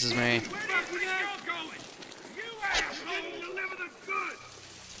surprises me.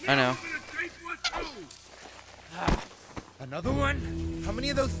 I know. Another one? How many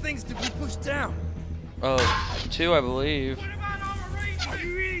of those things did we push down? Oh, 2, I believe.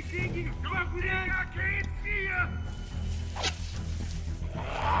 You really think you can fuck with us? I can't see ya.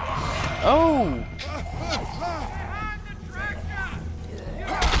 Oh!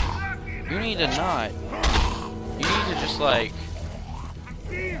 You need to not. You need to just like...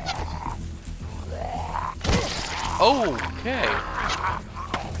 Oh, okay.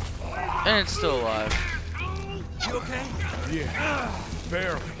 And it's still alive. You okay? Yeah,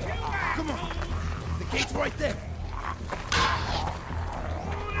 barely. Come on. The gate's right there.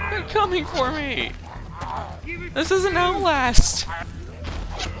 They're coming for me! This isn't Outlast!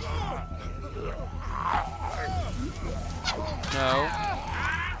 No.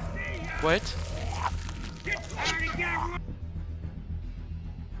 What?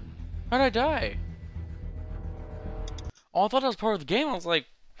 How'd I die? Oh, I thought that was part of the game. I was like,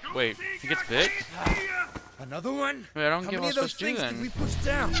 wait, he gets bit? Another one? Wait, I don't get what I'm supposed to do then.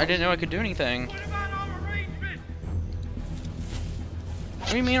 I didn't know I could do anything.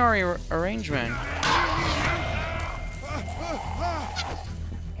 What do you mean our arrangement?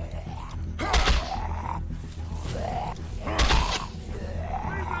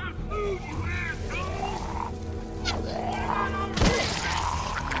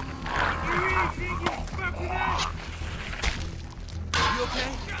 You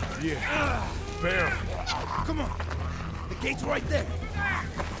okay? Yeah, barely. Come on. The gate's right there.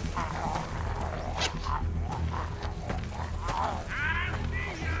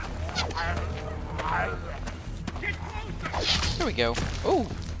 There we go. Oh!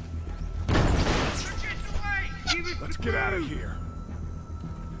 Let's get out of here.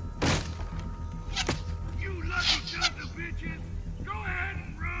 You lucky sons of bitches! Go ahead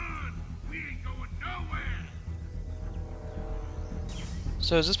and run! We ain't going nowhere!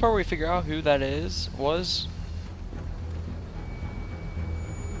 So is this part where we figure out who that was?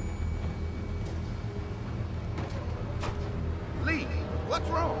 Lee, what's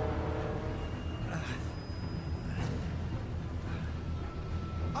wrong?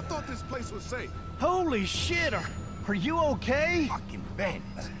 I thought this place was safe. Holy shit, are you okay? Fucking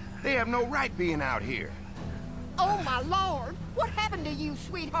bandits. They have no right being out here. Oh, my lord! What happened to you,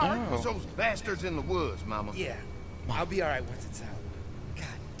 sweetheart? It was those bastards in the woods, Mama. Yeah, I'll be alright once it's out. God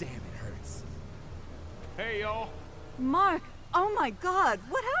damn, it hurts. Hey, y'all. Mark, oh my god,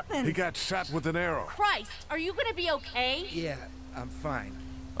 what happened? He got shot with an arrow. Christ, are you gonna be okay? Yeah, I'm fine.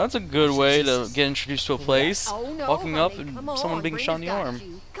 That's a good way to get introduced to a place. Oh, no, Walking up honey, and come someone on, being shot in the Brenda's arm. got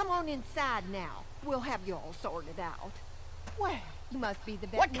you. Come on inside now. We'll have you all sorted out. Well, you must be the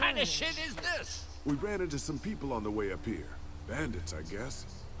What veterinarian. kind of shit is this? We ran into some people on the way up here. Bandits, I guess.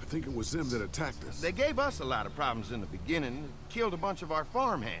 I think it was them that attacked us. They gave us a lot of problems in the beginning, killed a bunch of our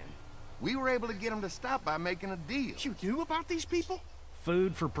farmhands. We were able to get them to stop by making a deal. You knew about these people?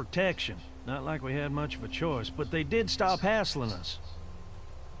 Food for protection. Not like we had much of a choice, but they did stop hassling us.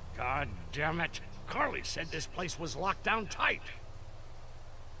 God damn it. Carly said this place was locked down tight.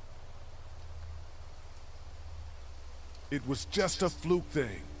 It was just a fluke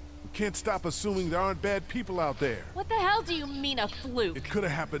thing. We can't stop assuming there aren't bad people out there. What the hell do you mean a fluke? It could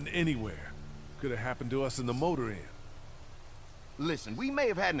have happened anywhere. Could have happened to us in the motor inn. Listen, we may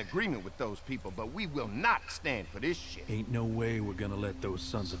have had an agreement with those people, but we will not stand for this shit. Ain't no way we're gonna let those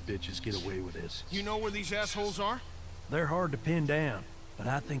sons of bitches get away with this. You know where these assholes are? They're hard to pin down, but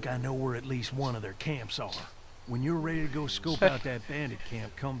I think I know where at least one of their camps are. When you're ready to go scope out that bandit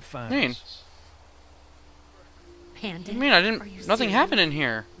camp, come find us. Bandits? I mean, I Are you didn't. Nothing serious? happened in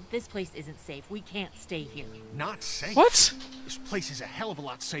here. This place isn't safe. We can't stay here. Not safe. What? This place is a hell of a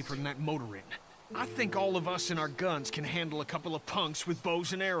lot safer than that motor inn. I think all of us and our guns can handle a couple of punks with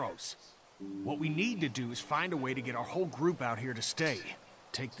bows and arrows. What we need to do is find a way to get our whole group out here to stay.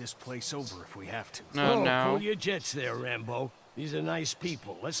 Take this place over if we have to. Cool your jets there, Rambo. These are nice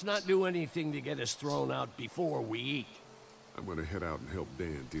people. Let's not do anything to get us thrown out before we eat. I'm gonna head out and help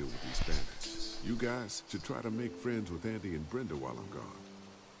Dan deal with these bandits. You guys should try to make friends with Andy and Brenda while I'm gone.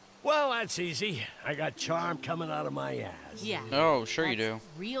 Well, that's easy. I got charm coming out of my ass. Yeah. Oh, sure you That's do.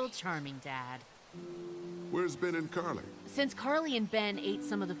 Real charming, Dad. Where's Ben and Carly? Since Carly and Ben ate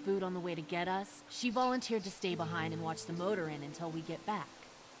some of the food on the way to get us, she volunteered to stay behind and watch the motor inn until we get back.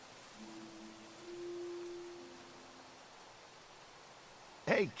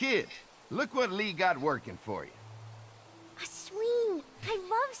 Hey, kid, look what Lee got working for you. A swing. I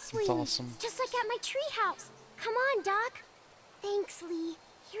love swings. awesome. Just like at my treehouse. Come on, Doc. Thanks, Lee.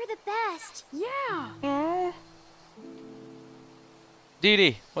 You're the best. Yeah. Dee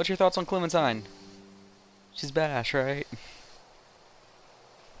Dee, what's your thoughts on Clementine? She's badass, right?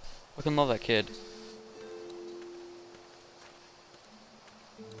 Fucking love that kid.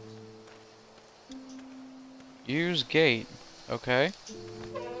 Use gate. Okay.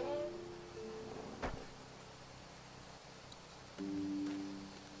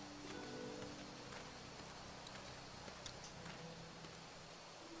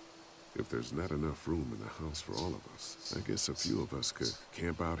 If there's not enough room in the house for all of us, I guess a few of us could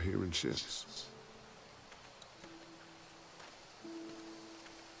camp out here in shifts.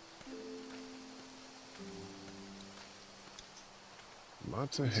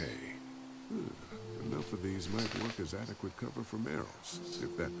 Lots of hay. Enough of these might work as adequate cover from arrows,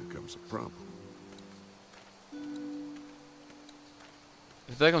 if that becomes a problem.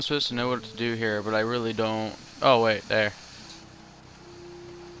 I feel like I'm supposed to know what to do here, but I really don't. Oh, wait, there.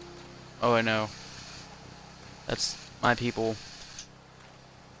 Oh, I know. That's my people.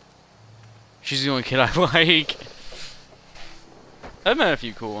 She's the only kid I like. I've met a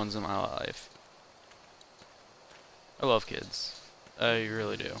few cool ones in my life. I love kids. I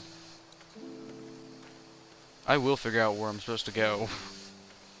really do. I will figure out where I'm supposed to go.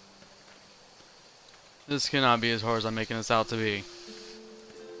 This cannot be as hard as I'm making this out to be.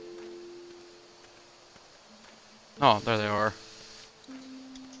 Oh, there they are.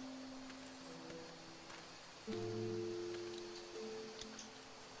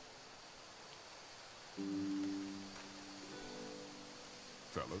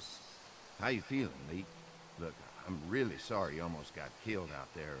 Fellas. How you feeling, Lee? Look, I'm really sorry you almost got killed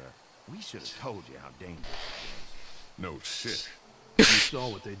out there. We should have told you how dangerous it was. No shit. You saw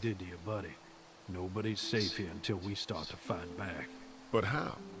what they did to your buddy. Nobody's safe here until we start to fight back. But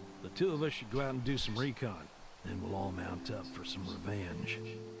how? The two of us should go out and do some recon. Then we'll all mount up for some revenge.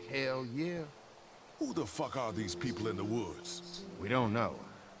 Hell yeah. Who the fuck are these people in the woods? We don't know.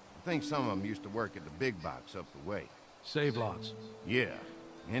 I think some of them used to work at the big box up the way. Save lots. Yeah.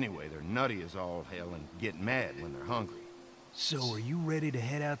 Anyway, they're nutty as all hell and get mad when they're hungry. So are you ready to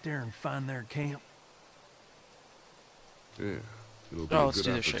head out there and find their camp? Yeah. It'll be Oh, a let's good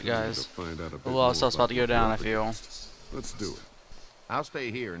do this shit, opportunity guys. to find out a bit A lot more of stuff's about to go what down, we're I up feel. against. Let's do it. I'll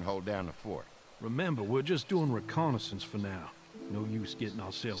stay here and hold down the fort. Remember, we're just doing reconnaissance for now. No use getting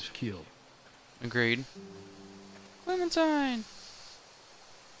ourselves killed. Agreed. Clementine!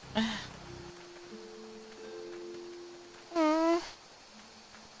 Aww.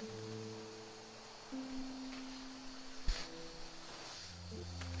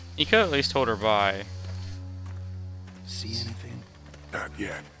 You could at least hold her bye. See anything? Not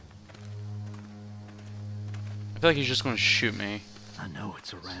yet. I feel like he's just gonna shoot me. I know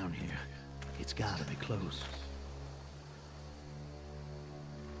it's around here. It's gotta be close.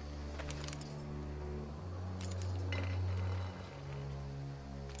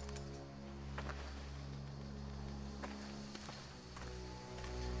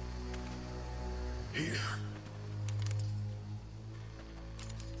 Here.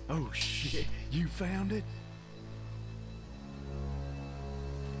 Oh shit, you found it?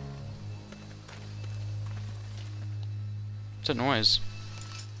 What's that noise?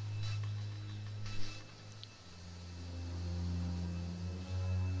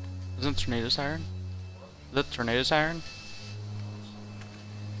 Isn't it tornado siren? Is that the tornado siren?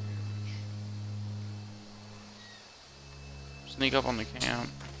 Sneak up on the camp.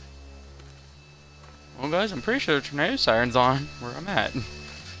 Well guys, I'm pretty sure the tornado siren's on where I'm at.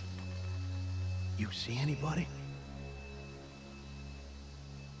 You see anybody?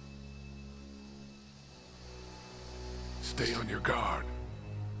 Stay on your guard.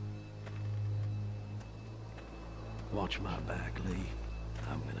 Watch my back, Lee.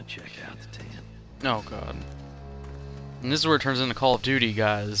 I'm gonna check out the tent. Oh god. And this is where it turns into Call of Duty,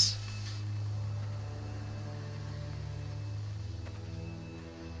 guys.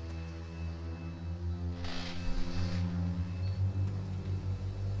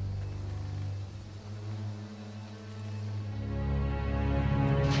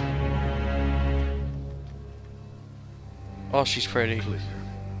 Oh, she's pretty. Clear.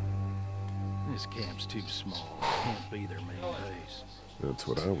 This camp's too small. Can't be their main base. That's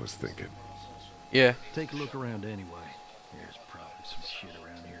what I was thinking. Yeah. Take a look around anyway. There's probably some shit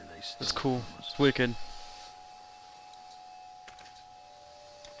around here they stole. That's cool. from us. It's wicked.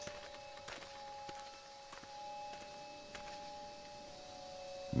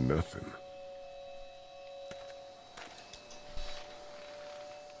 Nothing.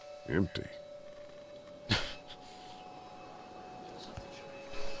 Empty.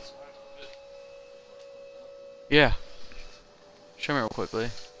 Yeah. Show me real quickly.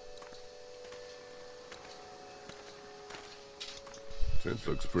 Tent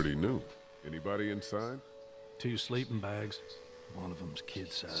looks pretty new. Anybody inside? 2 sleeping bags. One of them's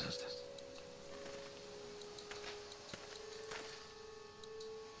kid-sized.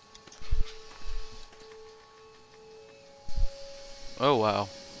 Oh wow.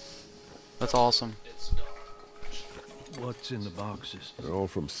 That's awesome. What's in the boxes? They're all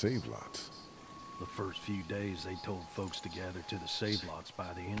from save lots. The first few days they told folks to gather to the save lots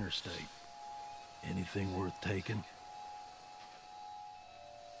by the interstate. Anything worth taking?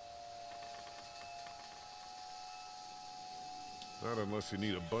 Not unless you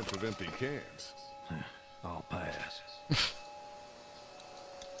need a bunch of empty cans. I'll pass.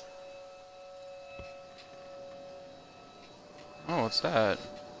 What's that?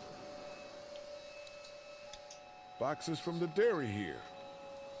 Boxes from the dairy here.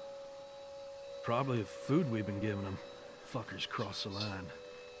 Probably the food we've been giving them. Fuckers cross the line.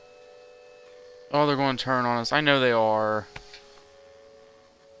 Oh, they're going to turn on us. I know they are.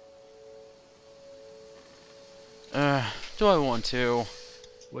 Do I want to?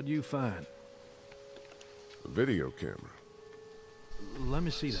 What'd you find? A video camera. Let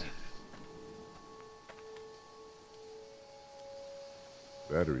me see that.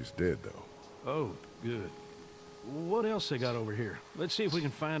 Battery's dead, though. Oh, good. What else they got over here? Let's see if we can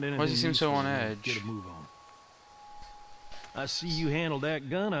find anything. Why does he seem so on useful and edge? Get a move on. I see you handled that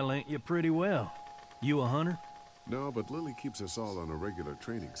gun I lent you pretty well. You a hunter? No, but Lily keeps us all on a regular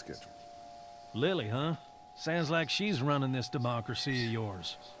training schedule. Lily, huh? Sounds like she's running this democracy of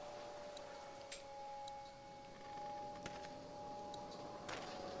yours.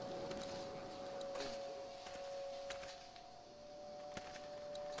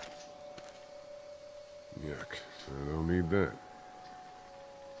 Yuck. I don't need that.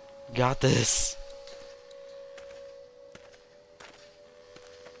 Got this.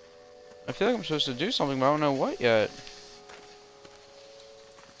 I feel like I'm supposed to do something, but I don't know what yet.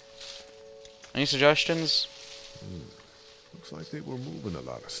 Any suggestions? Looks like they were moving a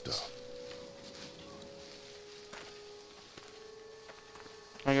lot of stuff.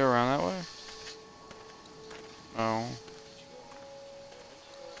 Can I go around that way? Oh.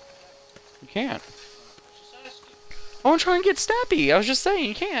 You can't. I want to try and get Snappy. I was just saying,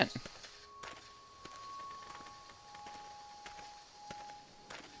 you can't.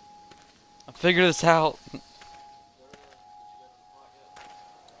 I'll figure this out.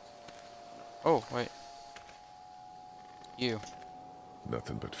 Oh, wait. You.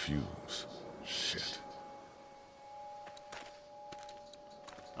 Nothing but fumes. Shit.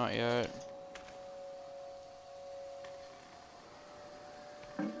 Not yet.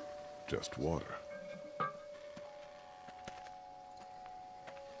 Just water.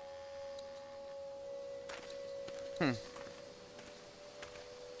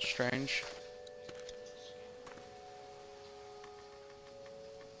 Strange.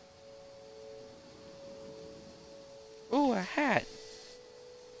 Ooh, a hat.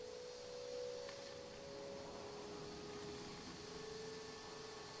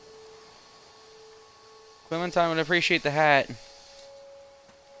 Clementine would appreciate the hat.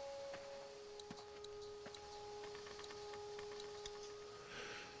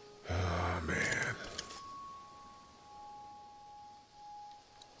 Oh, man.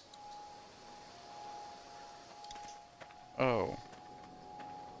 Oh.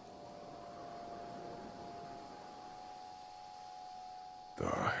 The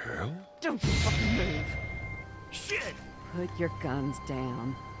hell? Don't you fucking move. Shit! Put your guns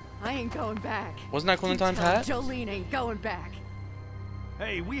down. I ain't going back. Wasn't that Clementine's hat? Jolene ain't going back.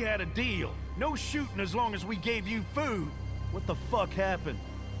 Hey, we had a deal. No shooting as long as we gave you food. What the fuck happened?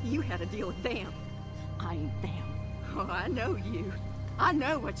 You had a deal with them. I ain't them. Oh, I know you. I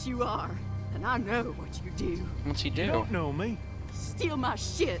know what you are. And I know what you do. What's he do? You don't know me. Steal my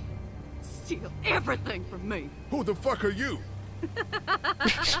shit. Steal everything from me. Who the fuck are you?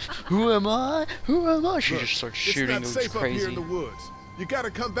 Who am I? Who am I? She Look, just starts shooting. It's not safe crazy. up here in the woods. You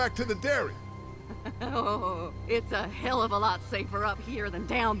gotta come back to the dairy. Oh, it's a hell of a lot safer up here than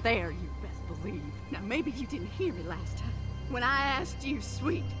down there, you best believe. Now, maybe you didn't hear me last time. When I asked you,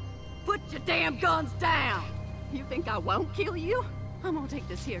 sweet, put your damn guns down. You think I won't kill you? I'm gonna take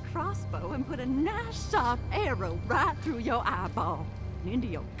this here crossbow and put a nice sharp arrow right through your eyeball and into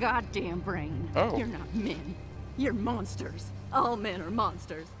your goddamn brain. Oh. You're not men. You're monsters. All men are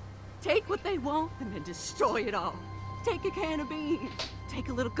monsters. Take what they want and then destroy it all. Take a can of beans. Take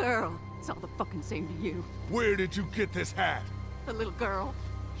a little girl. It's all the fucking same to you. Where did you get this hat? The little girl.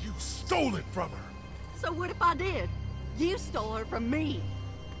 You stole it from her. So what if I did? You stole her from me.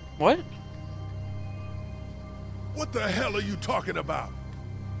 What? What the hell are you talking about?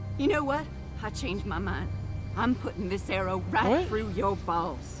 You know what? I changed my mind. I'm putting this arrow right What? through your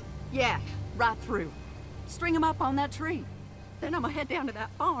balls. Yeah, right through. String them up on that tree. Then I'm gonna head down to that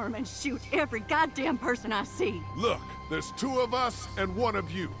farm and shoot every goddamn person I see. Look, there's two of us and one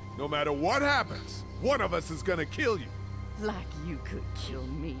of you. No matter what happens, one of us is gonna kill you. Like you could kill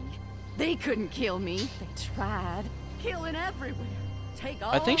me. They couldn't kill me. They tried. Killing everywhere. Take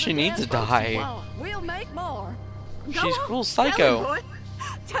all I think she the needs dead to folks die. you want. We'll make more. Go She's on, cool tell him, psycho. boy.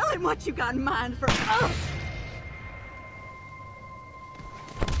 Tell him what you got in mind for. Oh.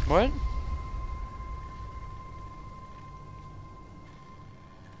 What?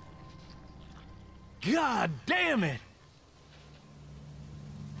 God damn it!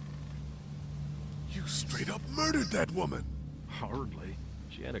 You straight up murdered that woman. Hardly.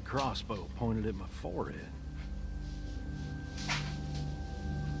 She had a crossbow pointed at my forehead.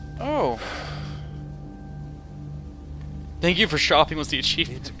 Oh. Thank you for shopping was the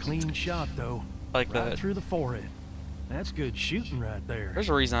achievement. It's a clean shot, though. Like right that. through the forehead. That's good shooting right there. There's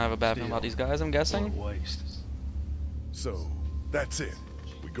a reason I have a bad feeling about these guys, I'm guessing. What a waste. So, that's it.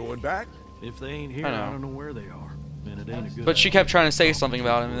 We going back? If they ain't here, I know. I don't know where they are. And it ain't a good But she kept trying to say something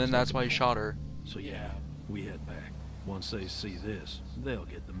about him, and then that's why he shot her. So yeah, we head back. Once they see this, they'll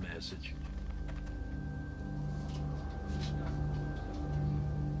get the message.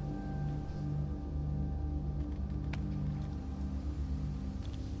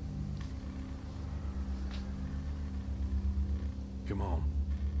 Come on.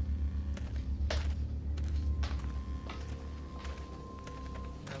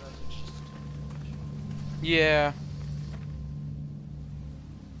 Yeah.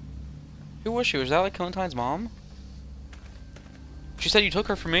 Who was she? Was that like Clementine's mom? She said you took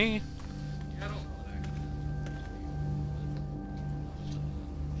her from me.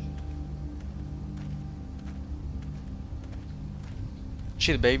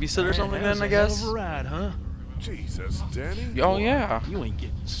 She the babysitter or something then, I guess? Hell of a ride, huh? Jesus, Danny. Oh, yeah. You ain't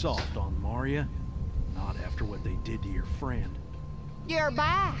getting soft on them, are ya? Not after what they did to your friend. You're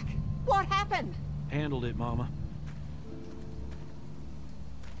back. What happened? Handled it, Mama.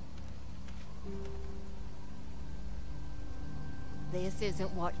 This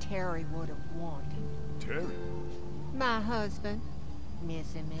isn't what Terry would have wanted. Terry? My husband.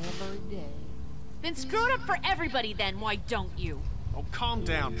 Miss him every day. Then screw it up for everybody then, why don't you? Oh, calm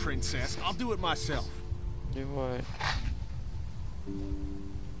down, princess. I'll do it myself. Do what?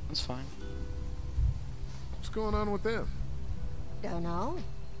 That's fine. What's going on with them? Dunno.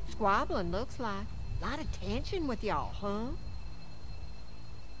 Squabbling, looks like. Lot of tension with y'all, huh?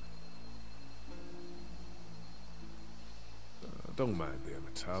 Don't mind them.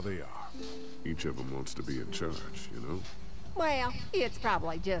 It's how they are. Each of them wants to be in charge, you know? Well, it's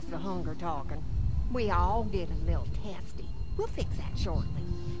probably just the hunger talking. We all get a little testy. We'll fix that shortly.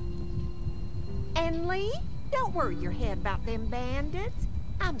 And Lee, don't worry your head about them bandits.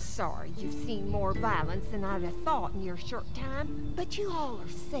 I'm sorry you've seen more violence than I'd have thought in your short time, but you all are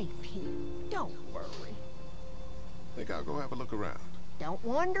safe here. Don't worry. Think I'll go have a look around. Don't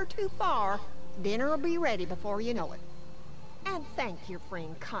wander too far. Dinner'll be ready before you know it. And thank your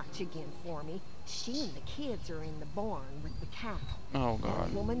friend Koch again for me. She and the kids are in the barn with the cow. Oh, God.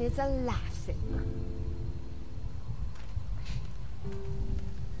 That woman is a lifesaver.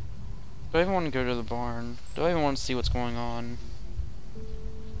 Do I even want to go to the barn? Do I even want to see what's going on?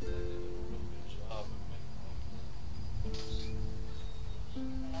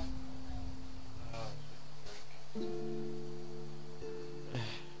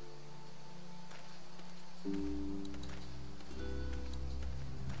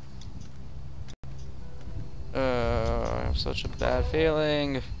 I have such a bad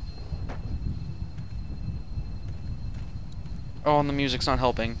feeling. Oh, and the music's not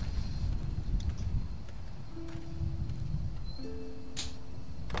helping.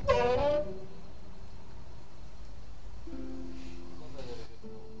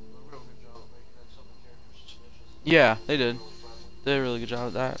 Yeah, they did. They did a really good job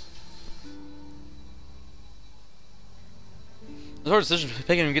at that. It's a hard decision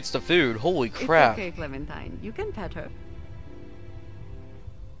picking who gets the food. Holy crap. It's okay, Clementine. You can pet her.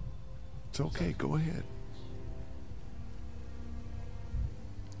 It's okay, go ahead.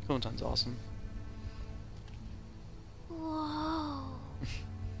 Clementine's awesome. Whoa.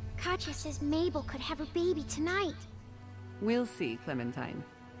 Katja says Mabel could have her baby tonight. We'll see, Clementine.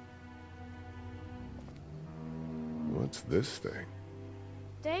 What's this thing?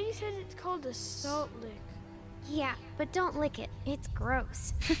 Daddy said it's called a salt lick. Yeah, but don't lick it. It's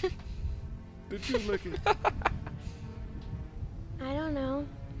gross. Did you lick it? I don't know.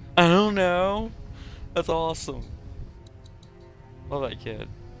 I don't know. That's awesome. Love that kid.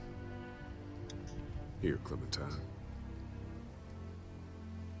 Here, Clementine.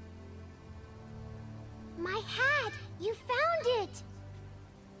 My hat! You found it!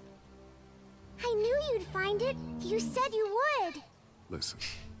 I knew you'd find it. You said you would. Listen,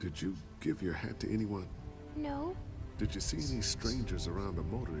 did you give your hat to anyone? No. Did you see any strangers around the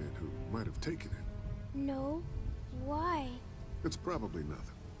motor inn who might have taken it? No. Why? It's probably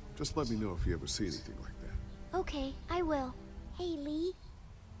nothing. Just let me know if you ever see anything like that. Okay, I will. Hey, Lee.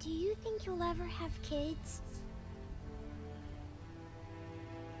 Do you think you'll ever have kids?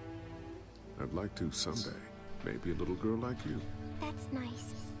 I'd like to someday. Maybe a little girl like you. That's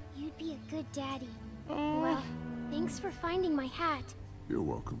nice. You'd be a good daddy. Well, thanks for finding my hat. You're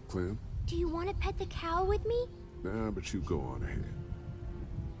welcome, Clem. Do you want to pet the cow with me? Nah, but you go on ahead.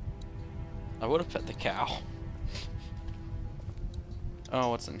 I would have pet the cow. Oh,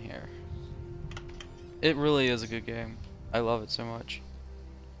 what's in here? It really is a good game. I love it so much.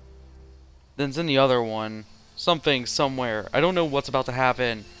 Then's in the other one. Something somewhere. I don't know what's about to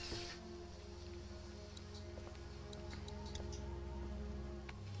happen.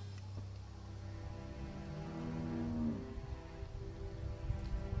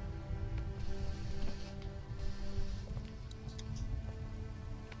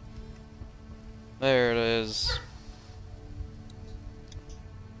 There it is.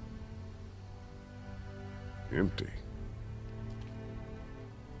 Empty.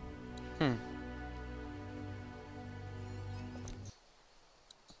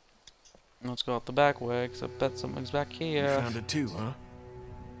 Let's go out the back way, because I bet something's back here. You found it too, huh?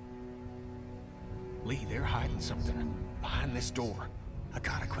 Lee, they're hiding something behind this door. I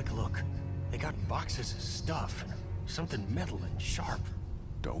got a quick look. They got boxes of stuff and something metal and sharp.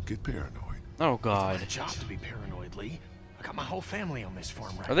 Don't get paranoid. Oh God. It's my job to be paranoid, Lee. I got my whole family on this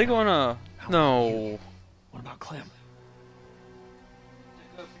farm right now. Are they going to? No. What about Clem?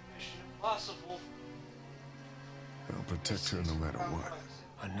 Impossible. I'll protect her no matter what.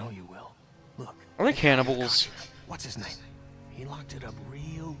 I know you will. Look. Are they cannibals? What's his name? He locked it up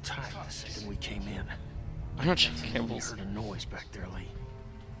real tight the second we came in. I'm not cannibals. Heard a noise back there, Lee.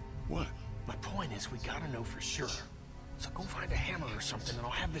 What? My point is, we gotta know for sure. So go find a hammer or something, and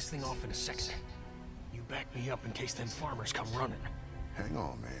I'll have this thing off in a second. You back me up in case them farmers come running. Hang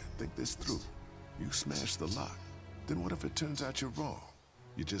on, man. Think this through. You smashed the lock. Then what if it turns out you're wrong?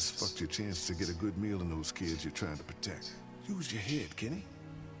 You just fucked your chance to get a good meal in those kids you're trying to protect. Use your head, Kenny.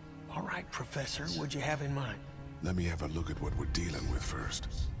 All right, Professor. What'd you have in mind? Let me have a look at what we're dealing with first.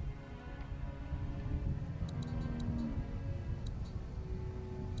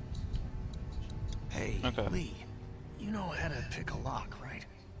 Hey, Lee. You know how to pick a lock, right?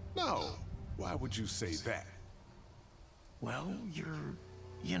 No. Why would you say that? Well, you're,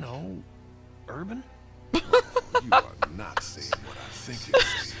 you know, urban? You are not saying what I think you're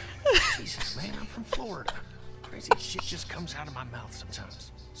saying. Jesus, man, I'm from Florida. Crazy shit just comes out of my mouth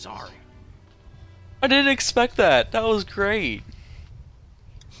sometimes. Sorry. I didn't expect that. That was great.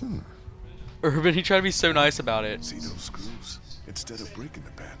 Urban, he tried to be so nice about it. See those screws? Instead of breaking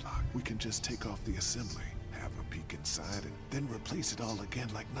the padlock, we can just take off the assembly, have a peek inside, and then replace it all again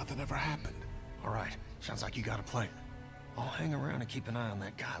like nothing ever happened. All right. Sounds like you got a plan. I'll hang around and keep an eye on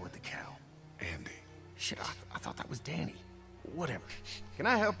that guy with the cow. Andy. Shit, I thought that was Danny. Whatever. Can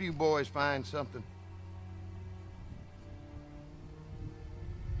I help you boys find something?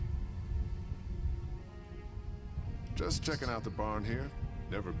 Just checking out the barn here.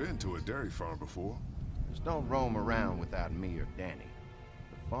 Never been to a dairy farm before. Just don't roam around without me or Danny.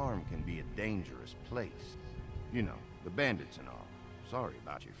 The farm can be a dangerous place. You know, the bandits and all. Sorry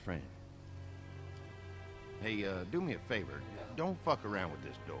about your friend. Hey, do me a favor. Don't fuck around with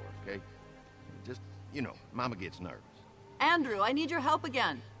this door, okay? Just, you know, Mama gets nervous. Andrew, I need your help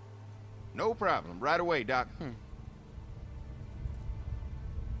again. No problem. Right away, Doc.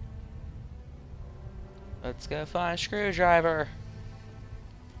 Let's go find a screwdriver.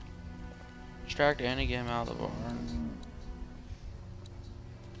 Distract Annie, get him out of the barn.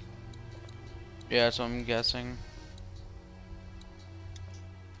 Yeah, that's what I'm guessing.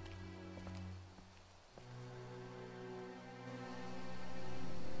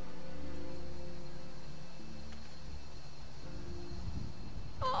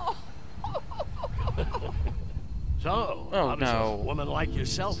 So, how does a woman like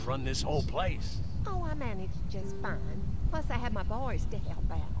yourself run this whole place? Oh, I managed just fine. Plus, I had my boys to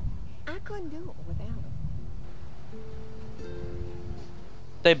help out. I couldn't do it without them.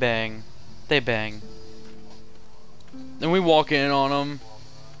 They bang. They bang. Then we walk in on them.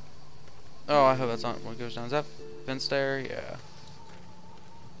 Oh, I hope that's not what goes down. Is that fence there? Yeah.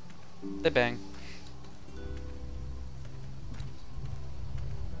 They bang.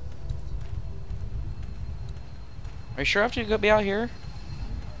 Are you sure I have to be out here?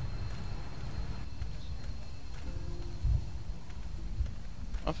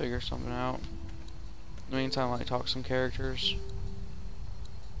 I'll figure something out. In the meantime, like talk some characters.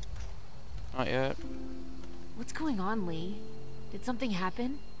 Not yet. What's going on, Lee? Did something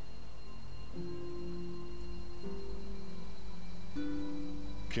happen?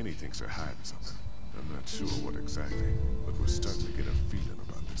 Kenny thinks they're hiding something. I'm not sure what exactly, but we're starting to get a feeling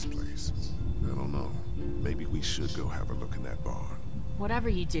about this place. I don't know. Maybe we should go have a look in that barn. Whatever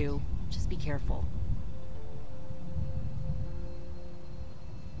you do, just be careful.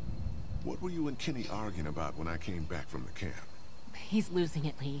 What were you and Kenny arguing about when I came back from the camp? He's losing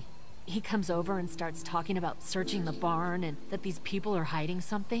it, Lee. he comes over and starts talking about searching the barn and that these people are hiding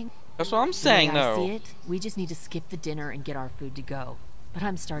something. That's what I'm saying, The way I though. see it, we just need to skip the dinner and get our food to go. But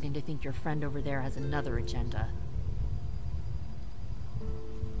I'm starting to think your friend over there has another agenda.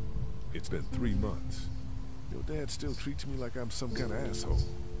 It's been 3 months. Your dad still treats me like I'm some kind of asshole.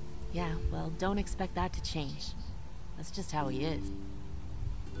 Yeah, well, don't expect that to change. That's just how he is.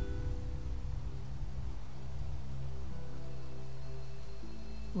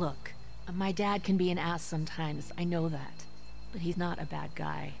 Look, my dad can be an ass sometimes, I know that. But he's not a bad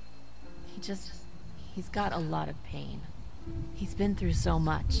guy. He's got a lot of pain. He's been through so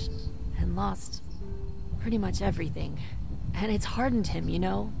much, and lost pretty much everything. And it's hardened him, you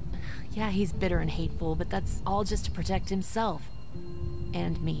know? Yeah, he's bitter and hateful, but that's all just to protect himself.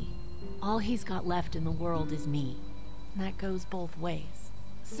 And me. All he's got left in the world is me. And that goes both ways.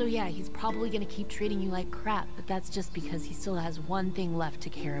 So yeah, he's probably gonna keep treating you like crap, but that's just because he still has one thing left to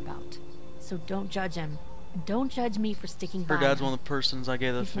care about. So don't judge him. And don't judge me for sticking by Her dad's him. one of the persons I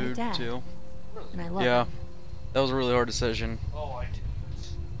gave the He's my food dad. to. And I love Yeah. him. That was a really hard decision. Oh, I didn't.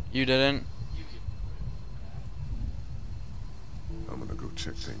 You didn't? I'm gonna go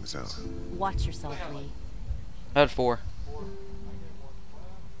check things out. Watch yourself, Lee. I had 4.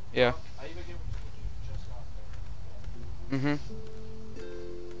 Yeah. Mm-hmm.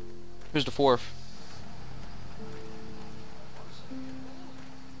 Who's the 4th?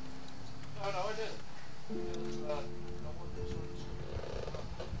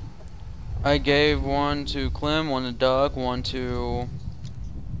 I gave 1 to Clem, 1 to Doug, 1 to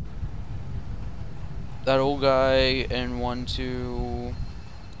that old guy, and 1 to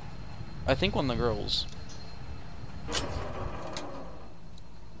I think one of the girls.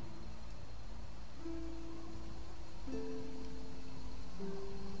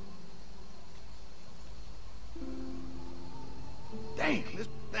 Damn, this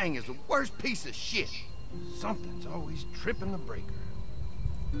thing is the worst piece of shit. Something's always tripping the breaker.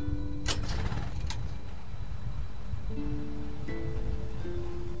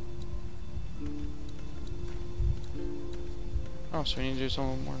 Oh, so we need to do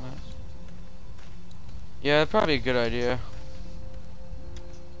something more than that. Yeah, that'd probably be a good idea.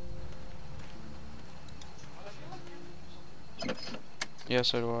 Yeah,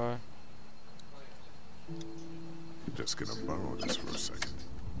 so do I. I'm just gonna borrow this for a second.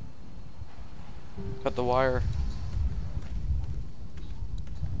 Cut the wire.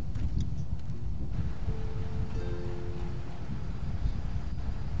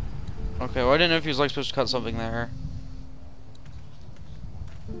 Okay, well I didn't know if he was like supposed to cut something there.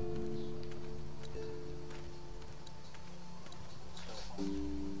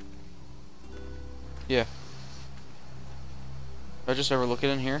 Yeah. Did I just ever look it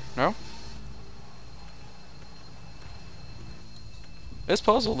in here? No? This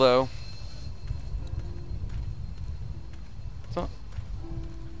puzzle though.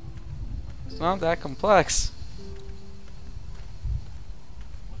 It's not that complex.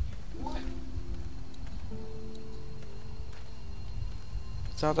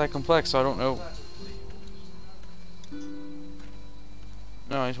 It's not that complex, so I don't know.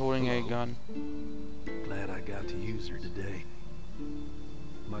 No, he's holding a gun. Glad I got to use her today.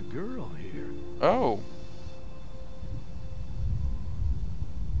 My girl here. Oh.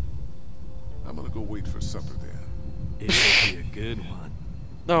 I'm gonna go wait for supper then. It'll be a good one.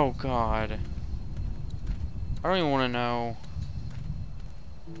 Oh God. I don't even want to know.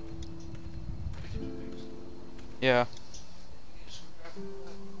 Yeah.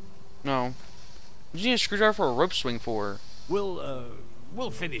 No. What did you need a screwdriver for a rope swing for?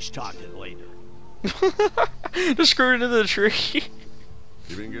 We'll finish talking later. Just screw it into the tree.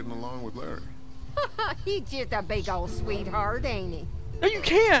 You been getting along with Larry? He's just a big old sweetheart, ain't he? No, you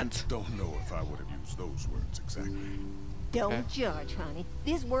can't. Don't know if I would have used those words exactly. Don't judge, honey.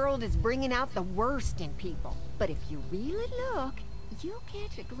 This world is bringing out the worst in people. But if you really look, you'll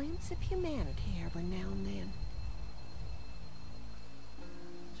catch a glimpse of humanity every now and then.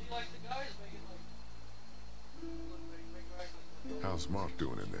 How's Mark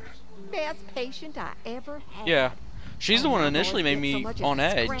doing in there? Best patient I ever had. Yeah. She's the one that initially made me on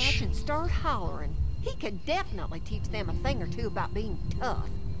edge. Scratch and start hollering. He could definitely teach them a thing or two about being tough.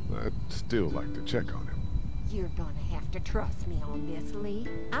 I'd still like to check on him. You're gonna have to trust me on this, Lee.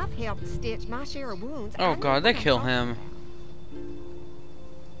 I've helped stitch my share of wounds. Oh God, they kill him.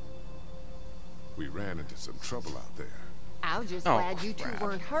 We ran into some trouble out there. I was just Oh, glad you two crap.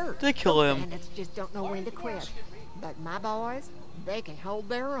 weren't hurt. They kill Those him. bandits just don't know when to quit. But my boys, they can hold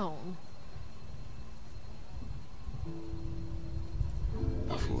their own.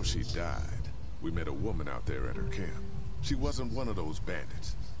 Before she died, we met a woman out there at her camp. She wasn't one of those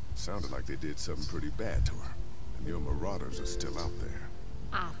bandits. Sounded like they did something pretty bad to her. And your marauders are still out there.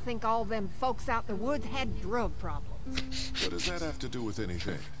 I think all them folks out in the woods had drug problems. What does that have to do with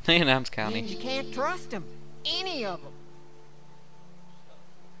anything? In Adams County. Means you can't trust them. Any of them.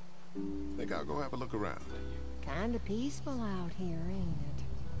 Think I'll go have a look around. Kinda peaceful out here, ain't it?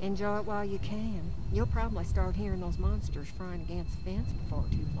 Enjoy it while you can. You'll probably start hearing those monsters frying against the fence before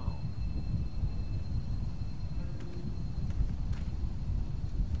too long.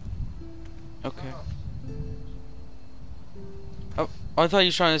 Okay. Oh, I thought you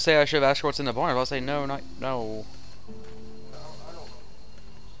were trying to say I should have asked her what's in the barn. I'll say no, no.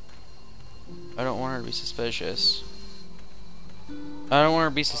 I don't want her to be suspicious. I don't want her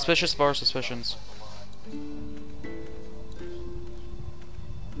to be suspicious of our suspicions.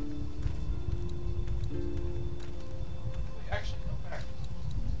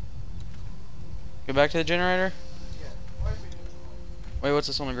 Go back to the generator? Wait, what's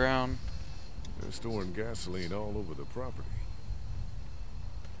this on the ground? They're storing gasoline all over the property.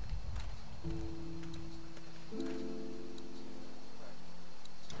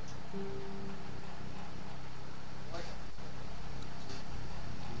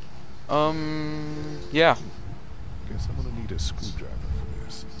 Yeah. Guess I'm gonna need a screwdriver for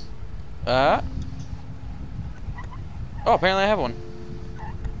this. Oh, apparently I have one.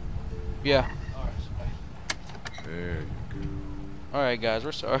 Yeah. There you go. Alright, guys,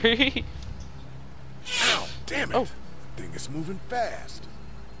 we're sorry. Ow, damn it! Oh. Thing is moving fast.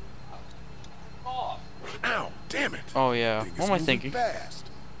 Ow, damn it! Oh, yeah. Thing What is am I moving thinking? Fast.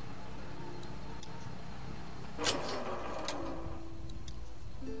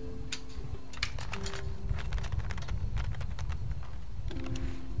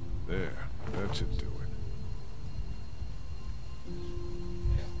 There, that should do it.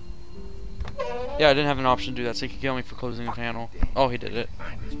 Yeah, I didn't have an option to do that, so he could kill me for closing the panel. Oh, he did it.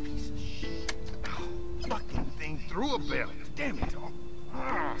 Fucking thing threw a bell. Damn it all.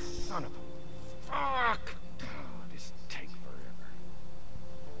 Ah, son of a... Fuck! Oh, this take forever.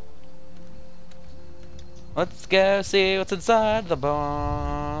 Let's go see what's inside the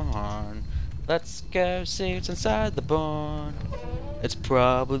barn. Let's go see what's inside the barn. It's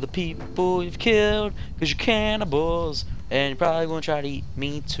probably the people you've killed, 'cause you're cannibals, and you're probably gonna try to eat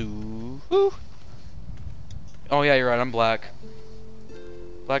me too. Woo. Oh yeah, you're right, I'm black.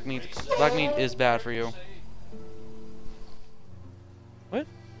 Black meat is bad for you. What?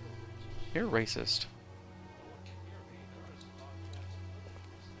 You're racist.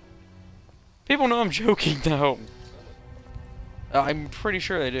 People know I'm joking though. I'm pretty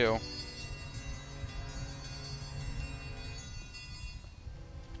sure they do.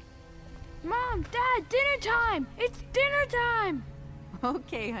 Mom, Dad, dinner time! It's dinner time!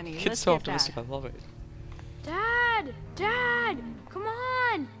 Okay, honey, Kids let's so get optimistic, back. I love it. Dad! Dad! Come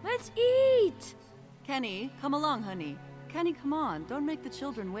on! Let's eat! Kenny, come along, honey. Kenny, come on. Don't make the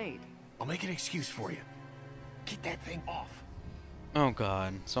children wait. I'll make an excuse for you. Get that thing off. Oh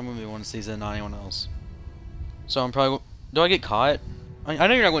god, so I'm gonna be one of these and not anyone else. So I'm probably... Do I get caught? I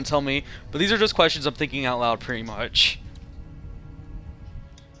know you're not going to tell me, but these are just questions I'm thinking out loud pretty much.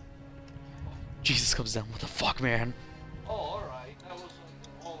 Jesus comes down, what the fuck, man? Oh, alright. That was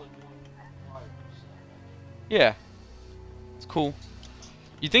all in one. Yeah. It's cool.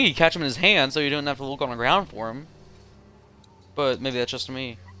 You'd think he'd catch him in his hand so you don't have to look on the ground for him. But maybe that's just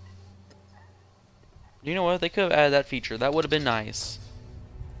me. You know what? They could have added that feature. That would have been nice.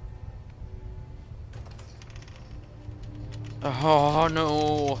 Oh,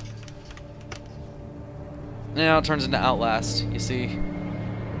 no. Now it turns into Outlast, you see.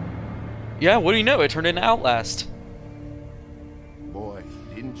 Yeah, what do you know? It turned into Outlast. Boy,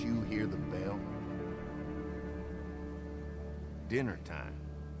 didn't you hear the bell? Dinner time.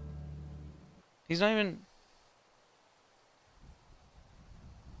 He's not even...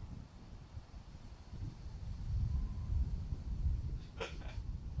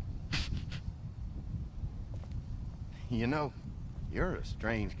 You know, you're a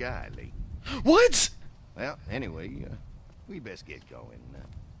strange guy, Lee. What? Well, anyway, we best get going.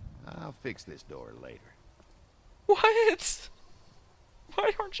 I'll fix this door later. What?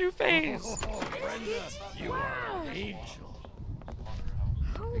 Why aren't you phased? Oh, Brenda, you are an angel.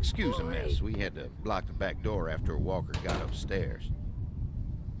 Excuse the mess. We had to block the back door after Walker got upstairs.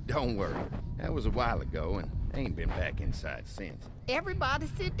 Don't worry. That was a while ago, and I ain't been back inside since. Everybody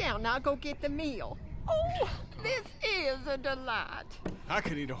sit down. Now go get the meal. Oh, this is a delight. I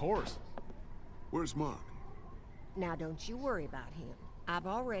could eat a horse. Where's Mark? Now don't you worry about him. I've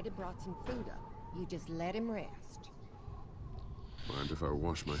already brought some food up. You just let him rest. Mind if I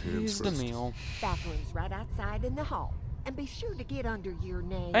wash my hands Here's first? the meal. Bathroom's right outside in the hall. And be sure to get under your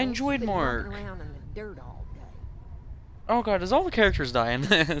nails. I enjoyed You've been Mark. walking around in the dirt all day. Oh god, does all the characters die in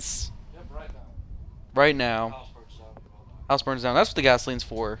this? Yep, right now. Right now. House burns down. That's what the gasoline's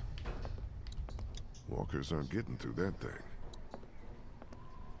for. Walkers aren't getting through that thing.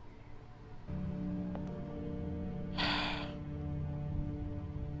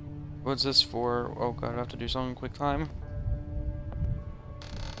 What's this for? Oh god, I have to do something quick time.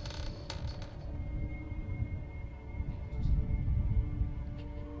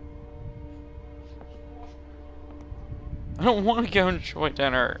 I don't want to go enjoy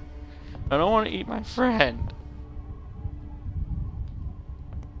dinner. I don't want to eat my friend.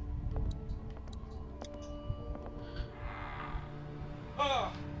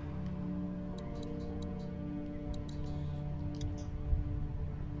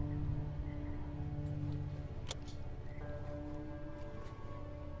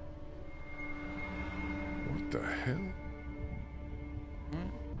 What the hell?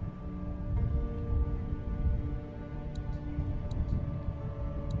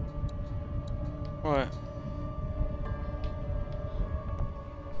 What?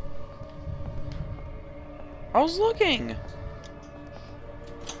 I was looking.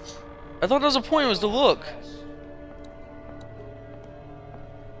 I thought that was the point, was to look.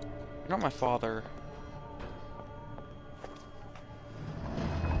 You're not my father.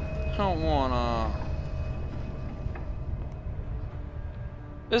 I don't wanna.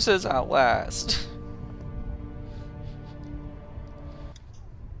 This is Outlast.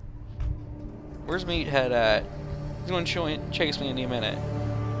 Where's Meathead at? He's gonna chase me any minute.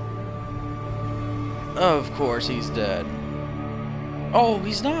 Of course he's dead. Oh,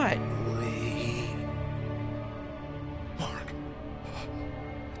 he's not. Mark.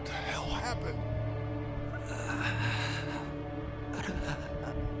 What the hell happened?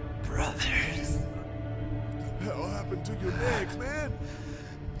 Brothers. What the hell happened to your legs, man?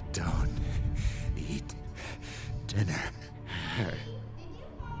 Don't eat dinner.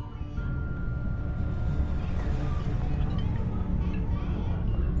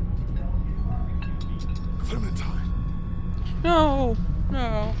 Clementine. No,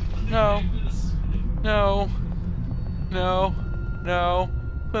 no, no, no, no, no.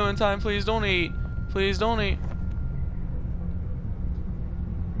 Clementine, please don't eat. Please don't eat.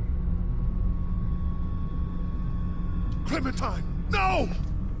 Clementine, no!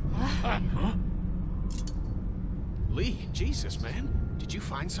 Huh? Lee, Jesus, man. Did you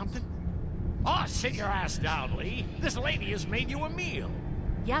find something? Oh, sit your ass down, Lee. This lady has made you a meal.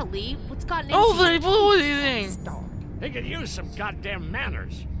 Yeah, Lee, what's gotten into Oh, you? they blew anything. They could use some goddamn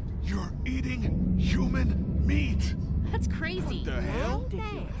manners. You're eating human meat. That's crazy. What the hell?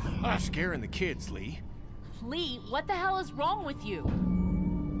 You're scaring the kids, Lee. Lee, what the hell is wrong with you?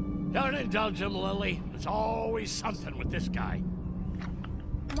 Don't indulge him, Lily. There's always something with this guy.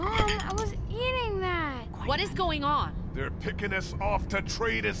 Mom, I was eating that. What is going on? They're picking us off to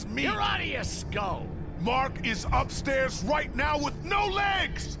trade us meat. You're out of your skull. Mark is upstairs right now with no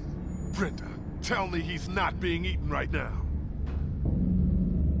legs! Brenda, tell me he's not being eaten right now.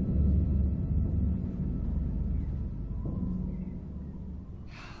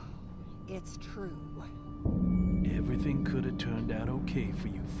 It's true. Everything could have turned out okay for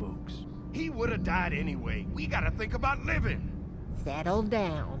you folks. He would have died anyway. We gotta think about living. Settle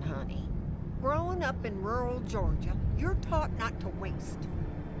down, honey. Growing up in rural Georgia, you're taught not to waste.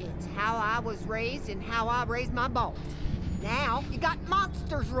 It's how I was raised and how I raised my boss. Now, you got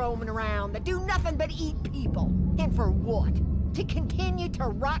monsters roaming around that do nothing but eat people. And for what? To continue to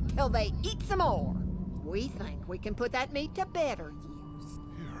rot till they eat some more. We think we can put that meat to better use.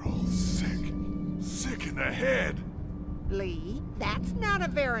 You're all sick. Sick in the head. Lee, that's not a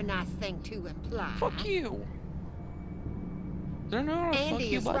very nice thing to imply. Fuck you. They're not a fuck Andy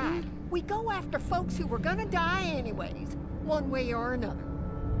you is button. right. We go after folks who were gonna die anyways, one way or another.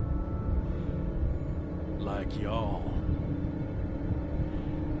 Like y'all.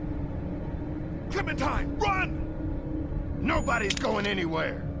 Clementine, run! Nobody's going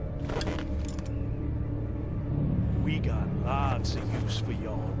anywhere. We got lots of use for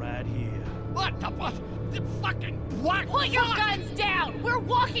y'all right here. What the what? The fucking what? Put your guns down! We're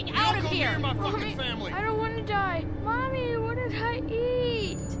walking out of here! My Mommy, fucking family. I don't want to die. Mommy, what did I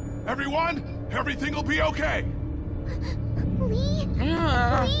eat? Everyone, everything will be okay. Lee?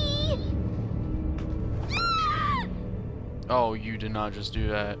 Yeah. Lee? Oh, you did not just do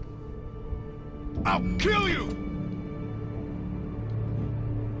that. I'll kill you!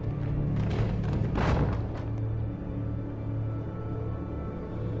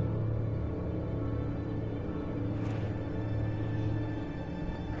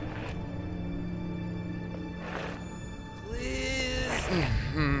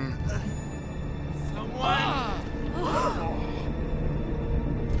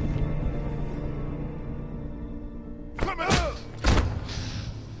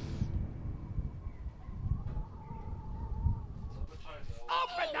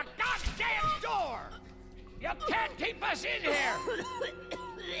 us in here!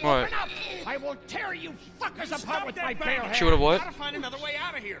 What? Open up! I will tear you fuckers apart with my bare hands! Shoot, what? Gotta find another way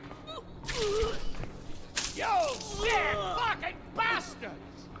out of here. You scared fucking bastards!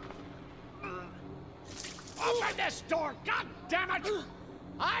 Open this door, god damn it!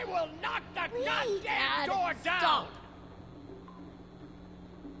 I will knock that goddamn door down!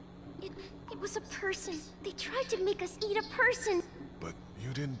 It was a person. They tried to make us eat a person. But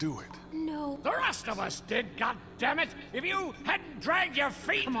you didn't do it. No. The rest of us did, god damn it! If you hadn't dragged your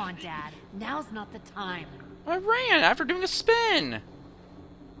feet! Come on, Dad. Now's not the time. I ran after doing a spin.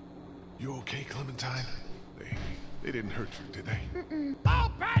 You okay, Clementine? They didn't hurt you, did they?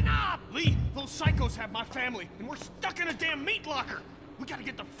 Open up! Lee, those psychos have my family, and we're stuck in a damn meat locker. We gotta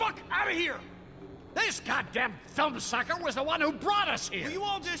get the fuck out of here. This goddamn thumbsucker was the one who brought us here! Will you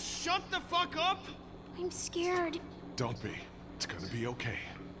all just shut the fuck up? I'm scared. Don't be. It's gonna be okay.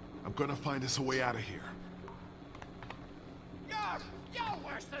 I'm gonna find us a way out of here. You're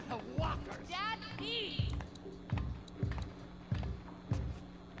worse than the walkers! Dad, please!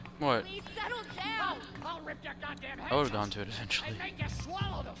 What? Please settle down! I'll rip your goddamn head I would have gone to it eventually. and make you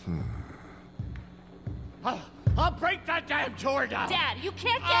swallow them! I'll break that damn door down! Dad, you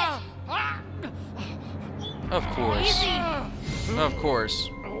can't get... Of course. Easy! Of course.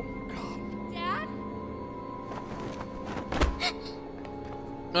 Dad?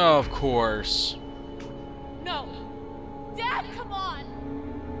 Of course. No! Dad, come on!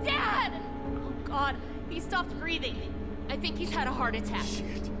 Dad! Oh, God. He stopped breathing. I think he's had a heart attack.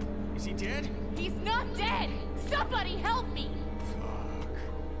 Shit. Is he dead? He's not dead! Somebody help me! Fuck.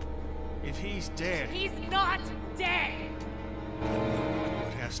 If he's dead... He's not dead!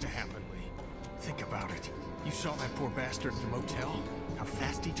 What has to happen, Lee? Think about it. You saw that poor bastard at the motel? How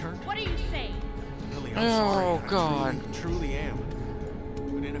fast he turned? What are you saying? Lily, I'm sorry. Oh, God. I truly am.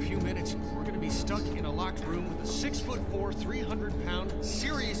 But in a few minutes, we're gonna be stuck in a locked room with a 6'4", 300-pound,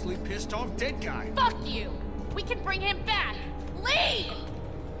 seriously pissed off dead guy. Fuck you! We can bring him back! Lee!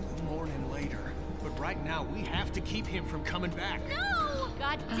 We'll mourn him later. But right now, we have to keep him from coming back. No!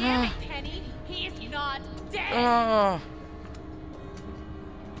 God damn it, Kenny! He's not dead!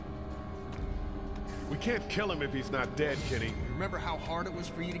 We can't kill him if he's not dead, Kenny. Remember how hard it was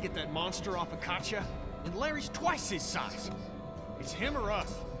for you to get that monster off of Katya? And Larry's twice his size. It's him or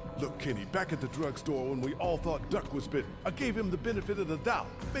us. Look, Kenny, back at the drugstore when we all thought Duck was bitten, I gave him the benefit of the doubt.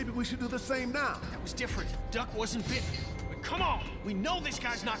 Maybe we should do the same now. That was different. Duck wasn't bitten. But come on! We know this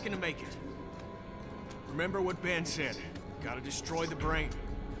guy's not gonna make it. Remember what Ben said. Gotta destroy the brain.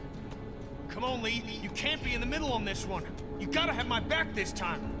 Come on, Lee. You can't be in the middle on this one. You gotta have my back this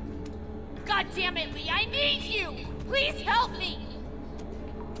time. God damn it, Lee! I need you! Please help me!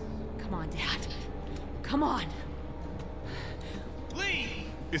 Come on, Dad. Come on. Lee!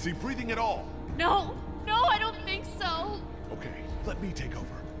 Is he breathing at all? No! No, I don't think so! Okay, let me take over.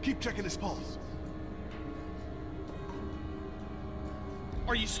 Keep checking his pulse.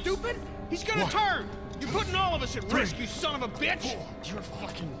 Are you stupid? He's gonna turn! You're putting all of us at risk, you son of a bitch! You're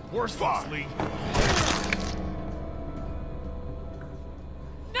fucking worthless, Lee.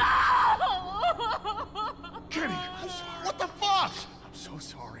 Kenny, what the fuck? I'm so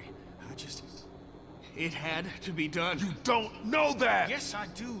sorry. It had to be done. You don't know that! Yes, I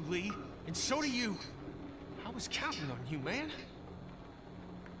do, Lee. And so do you. I was counting on you, man.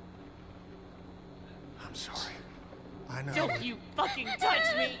 I'm sorry. I know. Don't you fucking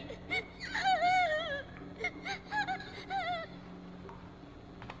touch me!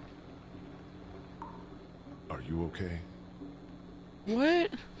 Are you okay?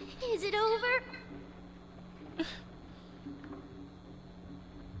 What? Is it over?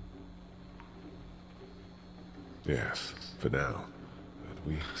 Yes, for now. But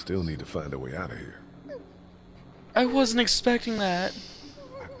we still need to find a way out of here. I wasn't expecting that.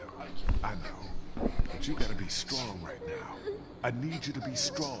 I know. But you gotta be strong right now. I need you to be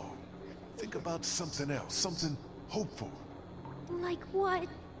strong. Think about something else, something hopeful. Like what?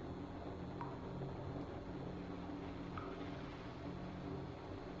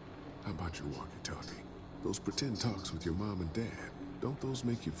 How about your walkie-talkie? Those pretend talks with your mom and dad. Don't those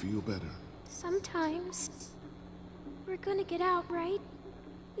make you feel better? Sometimes. We're gonna get out, right?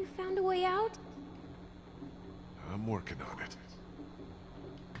 You found a way out? I'm working on it.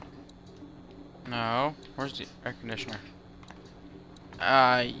 No. Where's the air conditioner?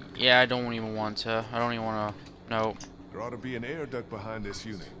 Yeah, I don't even want to. I don't even want to. Nope. There ought to be an air duct behind this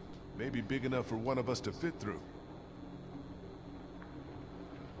unit. Maybe big enough for one of us to fit through.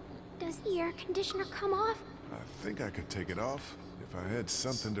 Does the air conditioner come off? I think I could take it off if I had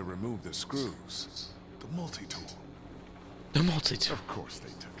something to remove the screws. The multi-tool. The multi-tool. Of course they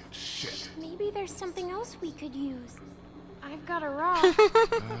took it. Shit. Maybe there's something else we could use. I've got a rock.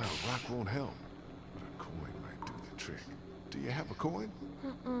 Rock won't help, but a coin might do the trick. Do you have a coin?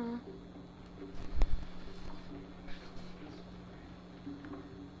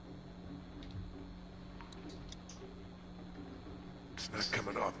 It's not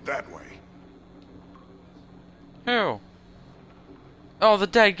coming off that way. Who? Oh, the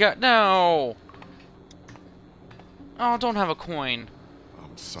dead guy. No! Oh, don't have a coin.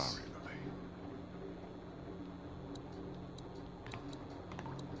 I'm sorry, Lily.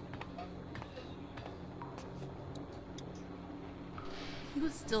 He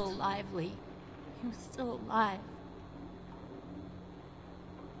was still alive, Lee. He was still alive.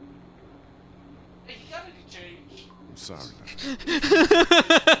 I'm sorry, Lily. We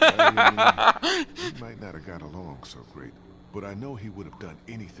might not have got along so great, but I know he would have done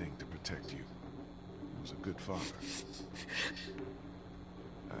anything to protect you. He was a good father.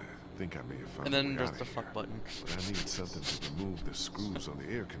 I think I may have found And then a way there's out the of fuck here, button. But I need something to remove the screws on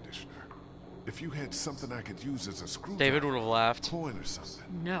the air conditioner. If you had something I could use as a screwdriver, David would have laughed. Coin or something.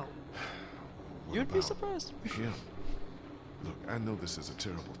 No. You'd be surprised. Him. Look, I know this is a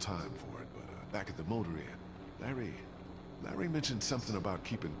terrible time for it, but back at the motor inn, Larry mentioned something about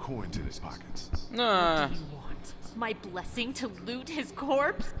keeping coins in his pockets. Nah. What do you want? My blessing to loot his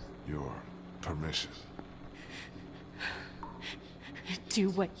corpse? Your permission. Do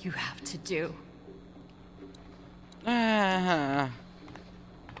what you have to do. Oh,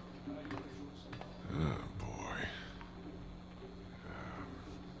 boy.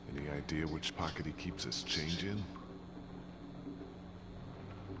 Any idea which pocket he keeps his change in?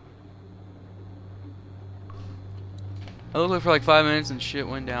 I looked like for like 5 minutes and shit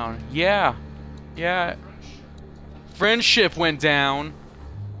went down. Yeah. Yeah. Friendship went down.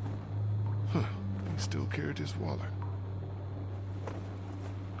 Huh. He still carried his wallet.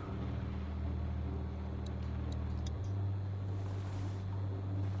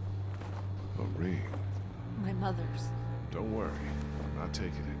 A ring. My mother's. Don't worry. I'm not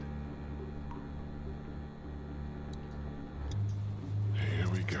taking it. Here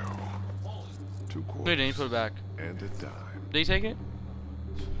we go. 2 quarters. No, he didn't. He put it back. And a dime. Did he take it?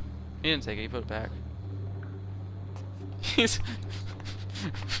 He didn't take it. He put it back. He's...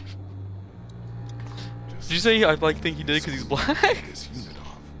 Did you say I like think he did because he's black?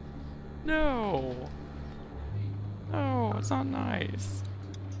 No. No, it's not nice.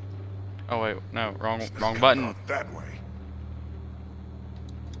 Oh wait, no, wrong button. That way.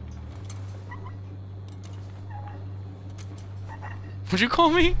 What'd you call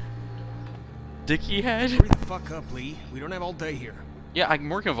me? Dicky head? Hurry the fuck up, Lee. We don't have all day here. Yeah, I'm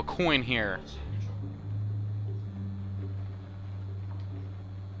working with a coin here.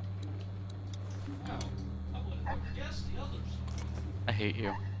 I hate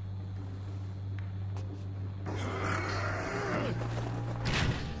you.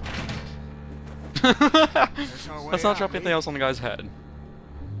 Let's not drop anything else on the guy's head.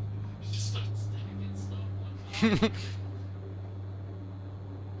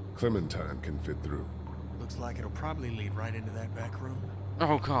 Clementine can fit through. Looks like it'll probably lead right into that back room.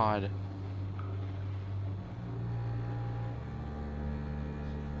 Oh god.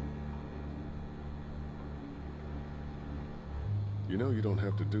 You know you don't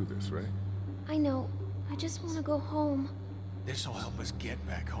have to do this, right? I know. I just want to go home. This'll help us get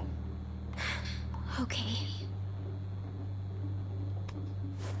back home. Okay.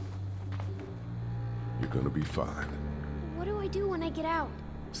 You're gonna be fine. What do I do when I get out?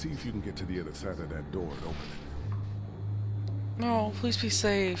 See if you can get to the other side of that door and open it. No, please be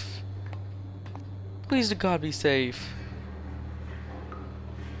safe. Please to God be safe.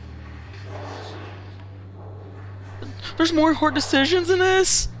 There's more hard decisions in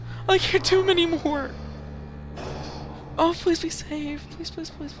this? I can't do many more. Oh, please be safe. Please, please,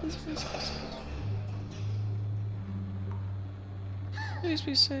 please, please, please, please. Please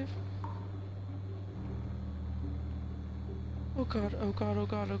be safe. Oh god, oh god, oh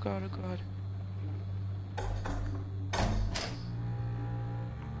god, oh god, oh god.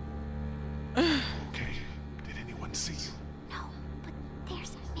 Okay, did anyone see you? No, but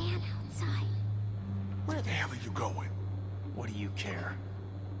there's a man outside. Where the hell are you going? What do you care?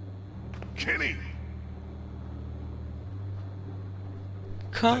 Kenny!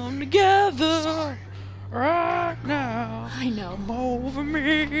 Come together right now. I know. Come over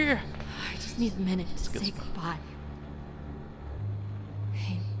me. I just need a minute to say goodbye.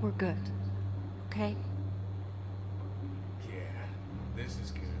 Hey, we're good. Okay? Yeah, this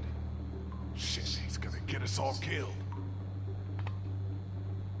is good. Shit, he's gonna get us all killed.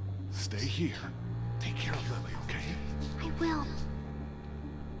 Stay here. Take care of Lily, okay? I will.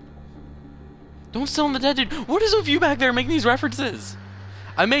 Don't sit on the dead dude. What is with you back there making these references?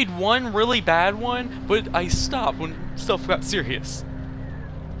 I made one really bad one, but I stopped when stuff got serious.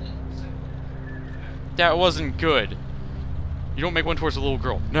 That wasn't good. You don't make one towards a little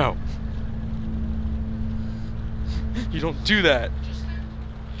girl. No. You don't do that.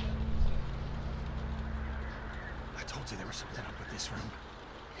 I told you there was something up with this room.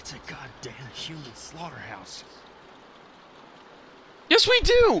 It's a goddamn human slaughterhouse. Yes, we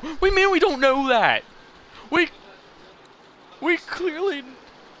do! We mean we don't know that! We clearly...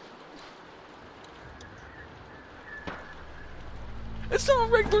 It's not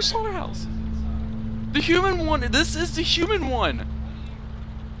a regular slaughterhouse. The human one, this is the human one.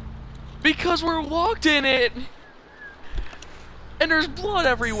 Because we're locked in it. And there's blood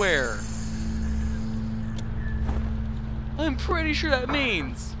everywhere. I'm pretty sure that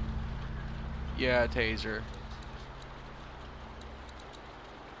means... Yeah, taser.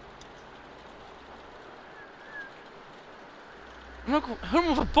 I'm not going him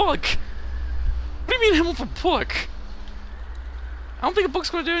with a book. What do you mean him with a book? I don't think a book's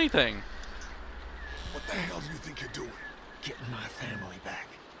gonna do anything. What the hell do you think you're doing? Getting my family back.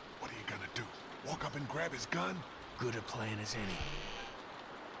 What are you gonna do? Walk up and grab his gun? Good a plan as any.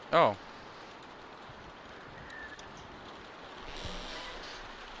 Oh.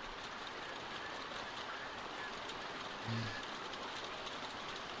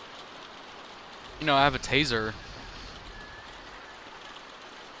 You know, I have a taser.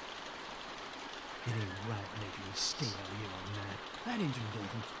 It ain't right making me stay out here all night. I didn't do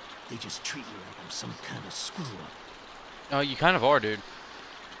nothing. They just treat me like I'm some kind of screw-up. Oh, you kind of are, dude.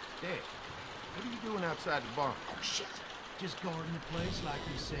 Dad, what are you doing outside the barn? Oh, shit. Just guarding the place like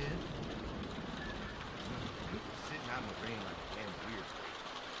you said. People sitting out in the rain like a damn weird.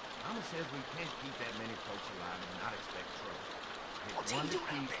 Mama says we can't keep that many folks alive and not expect trouble. What's he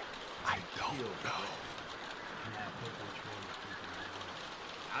doing out there? I don't know.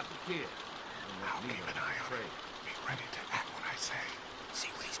 Not the kid. I'll keep an eye on it. Be ready to act when I say. See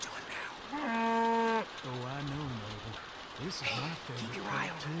what he's doing now. Oh, I know, Mabel. This is my favorite Keep your eye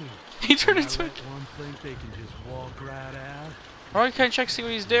part, on him. too. He turned When into I a... let one think they can just walk right out. Oh, I can't check see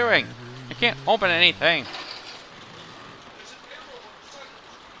what he's doing. I can't open anything.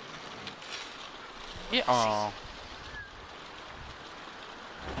 Yeah. Oh.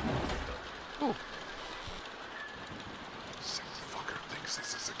 Ooh. Some fucker thinks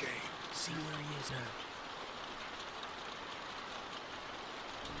this is a game. See where he is now.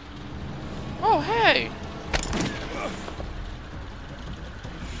 Oh, hey.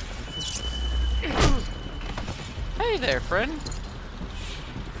 Hey there, friend.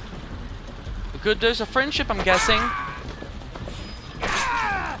 A good dose of friendship, I'm guessing.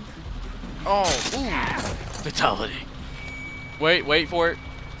 Oh, ooh. Fatality. Wait for it.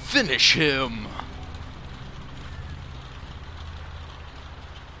 Finish him.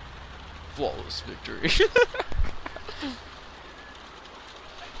 Flawless victory.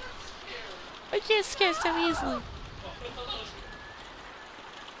 I can't scare so easily.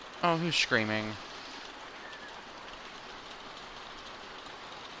 Oh, who's screaming?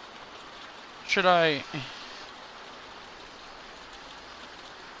 Should I...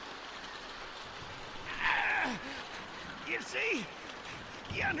 You see?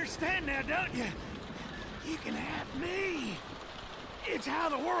 You understand now, don't you? You can have me. It's how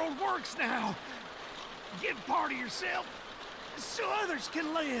the world works now. Give part of yourself so others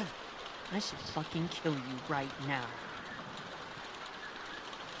can live. I should fucking kill you right now.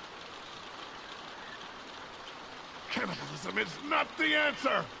 Cannibalism is not the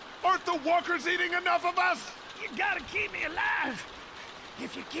answer! Aren't the walkers eating enough of us? You gotta keep me alive.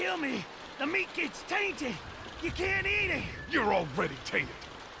 If you kill me, the meat gets tainted. You can't eat it. You're already tainted.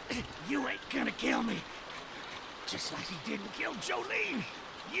 You ain't gonna kill me. Just like you didn't kill Jolene.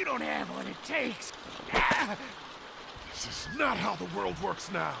 You don't have what it takes. Ah! This is not how the world works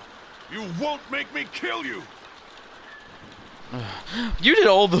now. You won't make me kill you! You did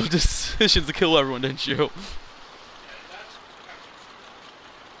all the decisions to kill everyone, didn't you?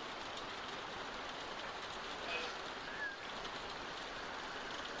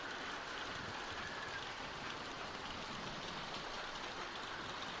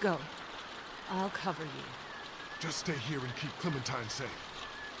 Go. I'll cover you. Just stay here and keep Clementine safe.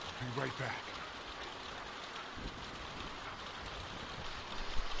 I'll be right back.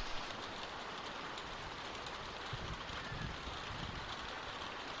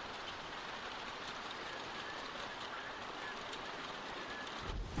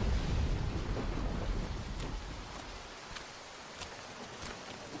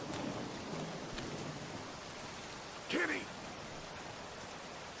 Kenny!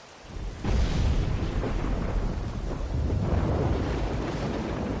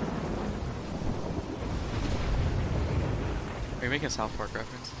 you're making a South Park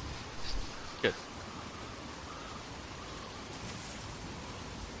reference. Good.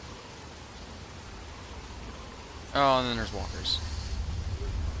 Oh, and then there's walkers.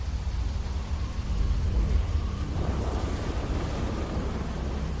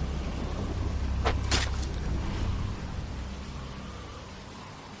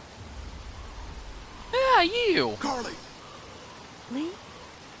 Yeah, you! Carley! Lee?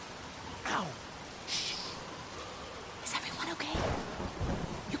 Ow! Is everyone okay?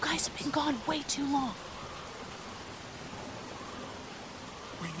 You guys have been gone way too long.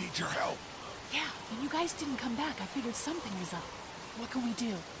 We need your help. Yeah, when you guys didn't come back, I figured something was up. What can we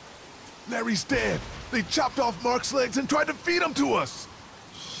do? Larry's dead. They chopped off Mark's legs and tried to feed him to us.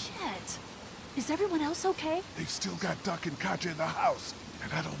 Shit. Is everyone else okay? They've still got Duck and Katjaa in the house,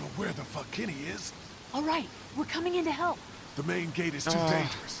 and I don't know where the fuck Kenny is. All right, we're coming in to help. The main gate is too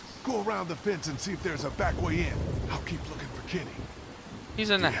dangerous. Go around the fence and see if there's a back way in. I'll keep looking for Kenny. He's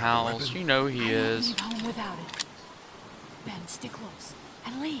in the house. You know he is. Leave home without it. Ben, stick close.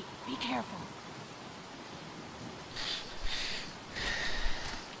 And Lee, be careful.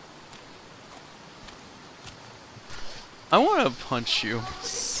 I want to punch you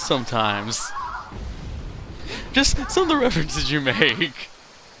sometimes. Just some of the references you make.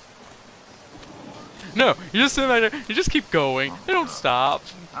 No, you just sit back there. You just keep going. They don't stop.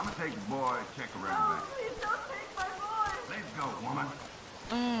 I'm gonna take the boy, check around back. Please don't take my boy. Let's go, woman.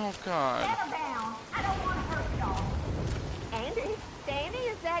 Oh God. Settle down. I don't want to hurt y'all. Andy, Danny,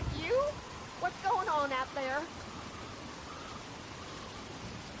 is that you? What's going on out there?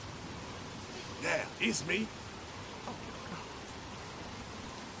 Yeah, it's me.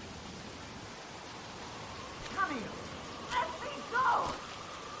 Come here. Let me go.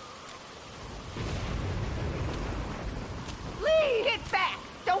 Lee, get back.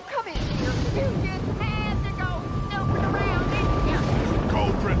 Don't come in here. You just had to go snooping around, didn't you? Go,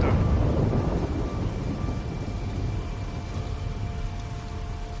 Brenda.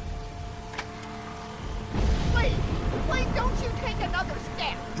 Please, please don't you take another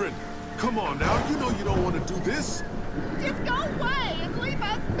step. Brenda, come on now. You know you don't want to do this. Just go away and leave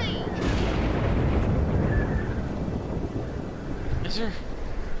us be. Is there?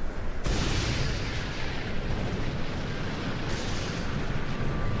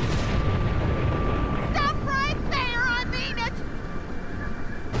 Stop right there, I mean it.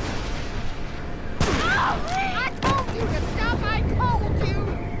 Oh, I told you to stop, I told you.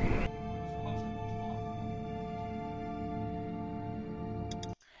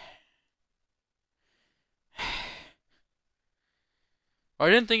 I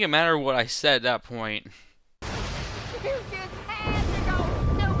didn't think it mattered what I said at that point. You just had to go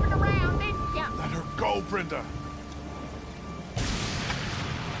snooping around, didn't you? Let her go, Brenda.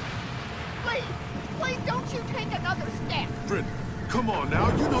 Please, please don't you take another step. Brenda, come on now.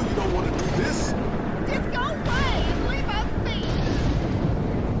 You know you don't want to do this. Just go away and leave us be.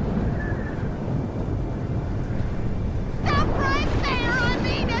 Stop right there, I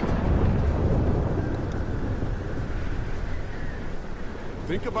mean it.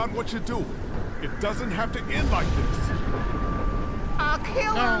 Think about what you're doing. It doesn't have to end like this. I'll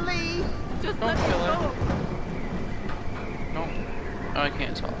kill her, Lee. Just Don't let kill her her. go. No, I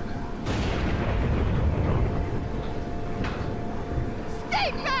can't talk.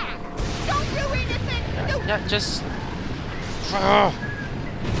 Stay back! Don't do anything stupid! Yeah, just.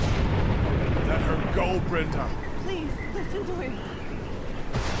 Let her go, Brenda. Please, listen to him.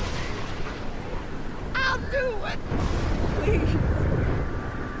 I'll do it! Please.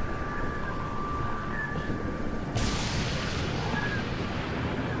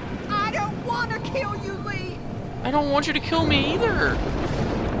 I don't want to kill you, Lee! I don't want you to kill me either.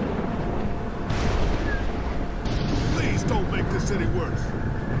 Please don't make this any worse.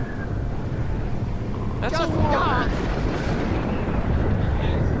 That's Just a walker.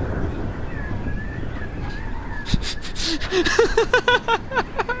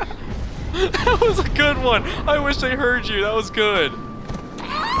 That was a good one. I wish they heard you. That was good.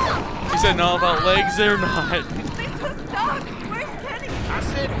 You said not about legs. They're not. They took Doc. Where's Kenny? I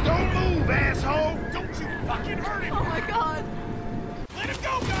said don't move, asshole. Don't you fucking hurt him. Oh my God. Let him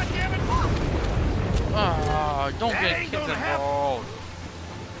go, goddammit. Ah, don't That get ain't kids gonna happen. involved.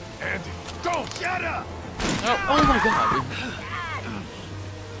 Andy, don't. Shut up. Oh my God.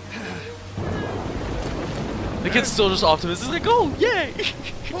 The kid's still just optimistic. He's like, oh, yay!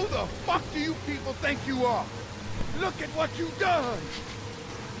 Who the fuck do you people think you are? Look at what you've done.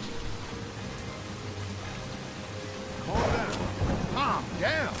 Calm down. Calm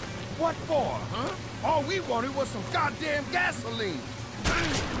down. What for, huh? All we wanted was some goddamn gasoline.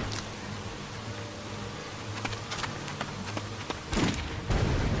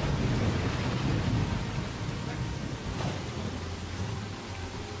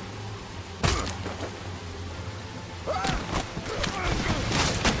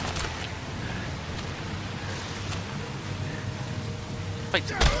 Fight.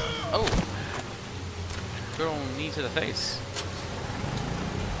 Oh. Good old knee to the face.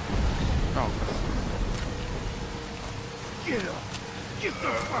 Oh. Get up! Get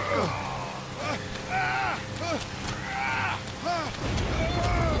the fuck up!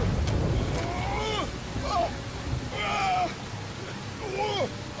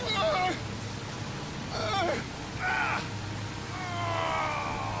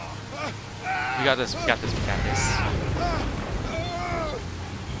 We got this, we got this, we got this.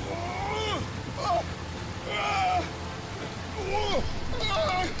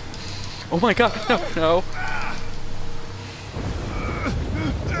 Oh my god, no, no.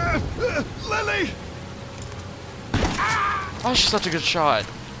 Lily! Oh, she's such a good shot.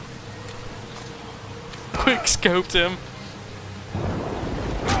 Quick scoped him.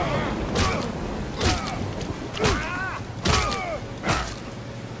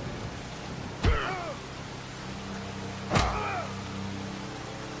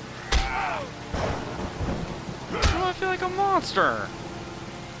 Oh, I feel like a monster.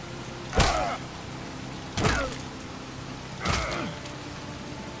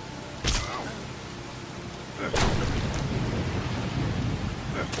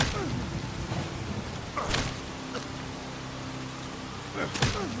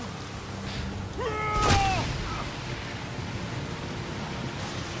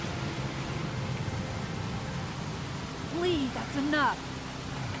 Lee, that's enough.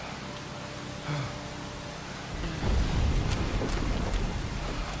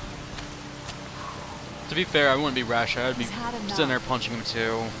 To be fair, I wouldn't be rash. I'd be sitting there punching him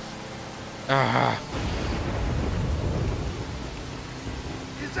too. Ah.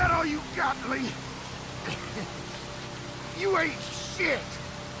 Is that all you got, Lee? You ain't shit!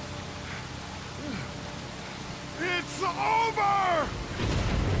 It's over!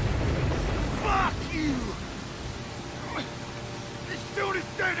 Fuck you! As soon as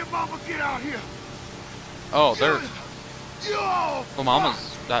Dad and Mama get out here! Oh, they're... Yo! Well,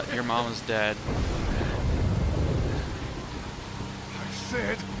 Mama's... your Mama's dead. I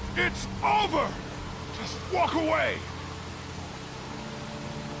said, it's over! Just walk away!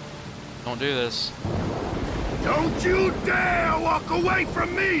 Don't do this. Don't you dare walk away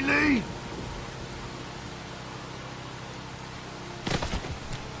from me, Lee!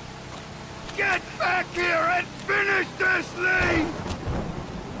 Get back here and finish this, Lee!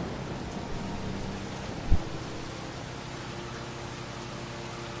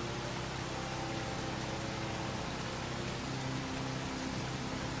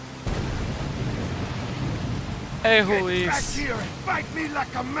 Hey, Get Julius. back here and fight me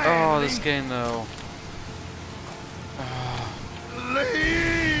like a man, Oh, Lee. this game though.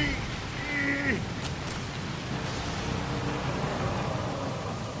 Lee!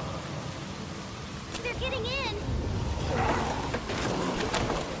 They're getting in.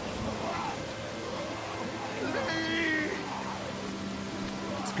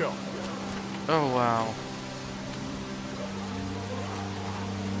 Let's go. Oh, wow.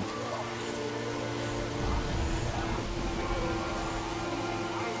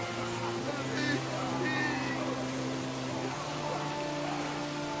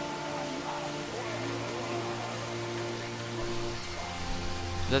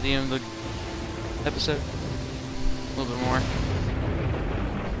 Is that the end of the episode? A little bit more.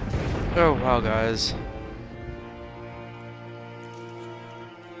 Oh, wow, guys.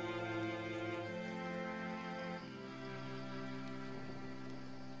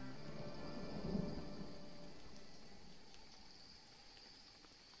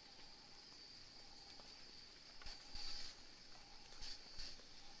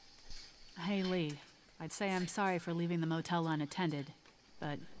 Hey, Lee. I'd say I'm sorry for leaving the motel unattended,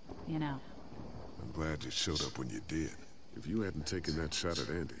 but, you know. I'm glad you showed up when you did. If you hadn't taken that shot at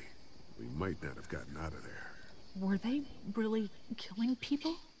Andy, we might not have gotten out of there. Were they really killing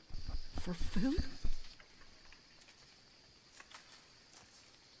people? For food?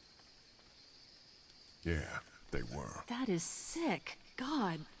 Yeah, they were. That is sick.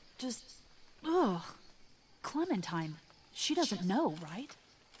 God, just... ugh. Clementine, she doesn't know, right?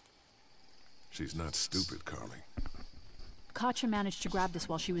 She's not stupid, Carly. Katjaa managed to grab this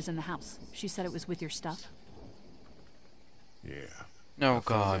while she was in the house. She said it was with your stuff. Yeah. Oh, I found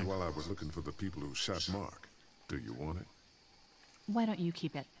God. it while I was looking for the people who shot Mark. Do you want it? Why don't you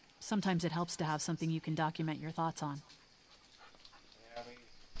keep it? Sometimes it helps to have something you can document your thoughts on.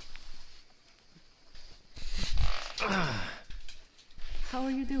 How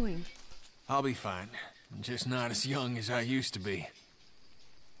are you doing? I'll be fine. I'm just not as young as I used to be.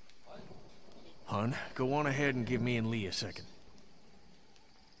 Hun, go on ahead and give me and Lee a second.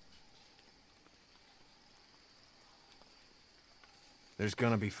 there's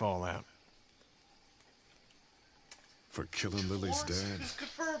gonna be fallout. For killing Lily's dad? It's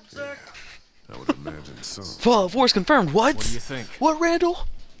confirmed, Zach. I would imagine so. Fallout 4 is confirmed. What? What do you think? What, Randall?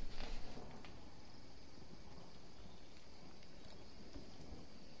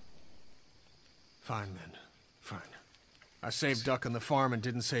 Fine then. Fine. I saved Duck on the farm and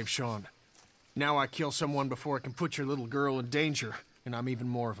didn't save Sean. Now I kill someone before it can put your little girl in danger, and I'm even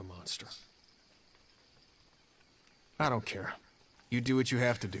more of a monster. I don't care. You do what you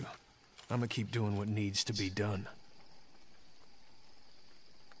have to do. I'm gonna keep doing what needs to be done.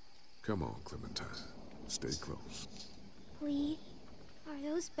 Come on, Clementine. Stay close. Lee, are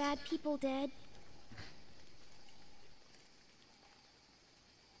those bad people dead?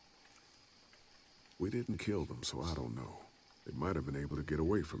 We didn't kill them, so I don't know. They might have been able to get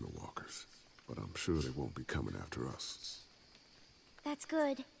away from the walkers, but I'm sure they won't be coming after us. That's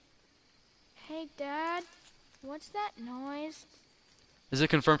good. Hey, Dad. What's that noise? Is it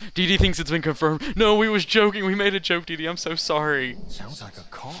confirmed? Dee Dee thinks it's been confirmed. No, we was joking. We made a joke, Dee Dee. I'm so sorry. Sounds like a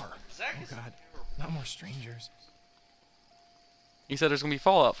car. Oh God, not more strangers. He said there's gonna be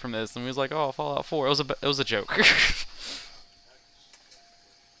Fallout from this, and we was like, oh, Fallout 4. It was a joke.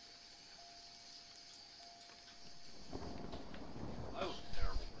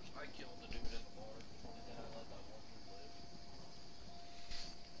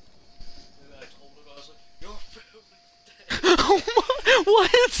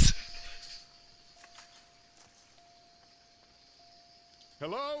 What?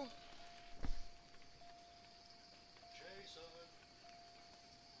 Hello?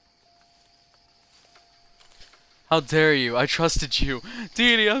 How dare you? I trusted you.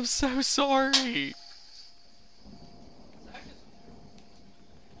 Dee Dee, I'm so sorry.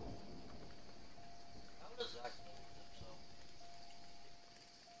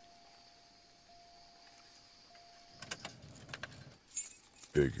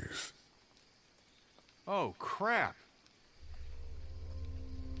 Figures. Oh, crap.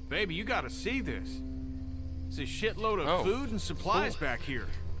 Baby, you gotta see this. It's a shitload of food and supplies back here.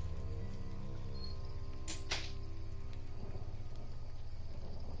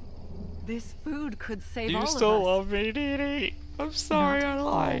 This food could save You all of us. still love me, Dee Dee. I'm sorry, Not I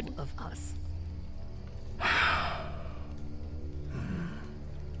lied. all of us.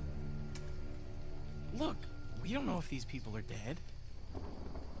 Look, we don't know if these people are dead.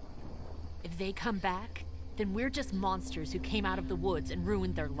 If they come back, then we're just monsters who came out of the woods and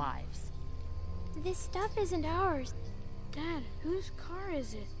ruined their lives. This stuff isn't ours. Dad, whose car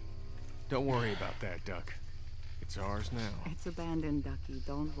is it? Don't worry about that, Duck. It's ours now. It's abandoned, Ducky.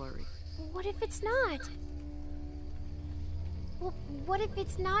 Don't worry. What if it's not? Well, what if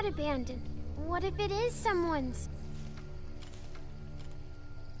it's not abandoned? What if it is someone's?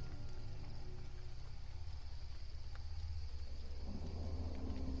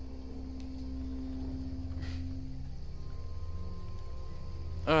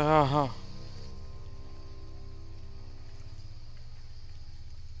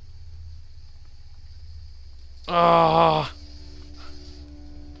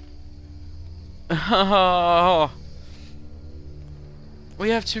 We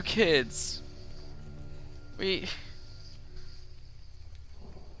have 2 kids. We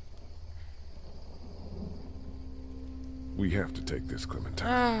have to take this,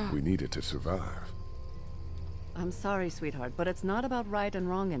 Clementine. We need it to survive. I'm sorry, sweetheart, but it's not about right and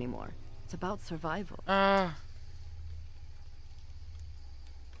wrong anymore. It's about survival.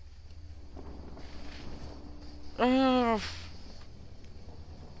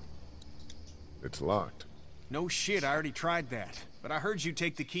 It's locked. No shit, I already tried that. But I heard you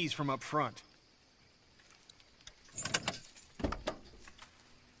take the keys from up front.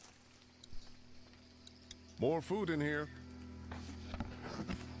 More food in here.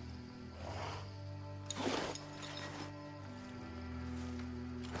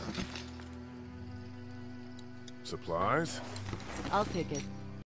 Supplies? I'll take it.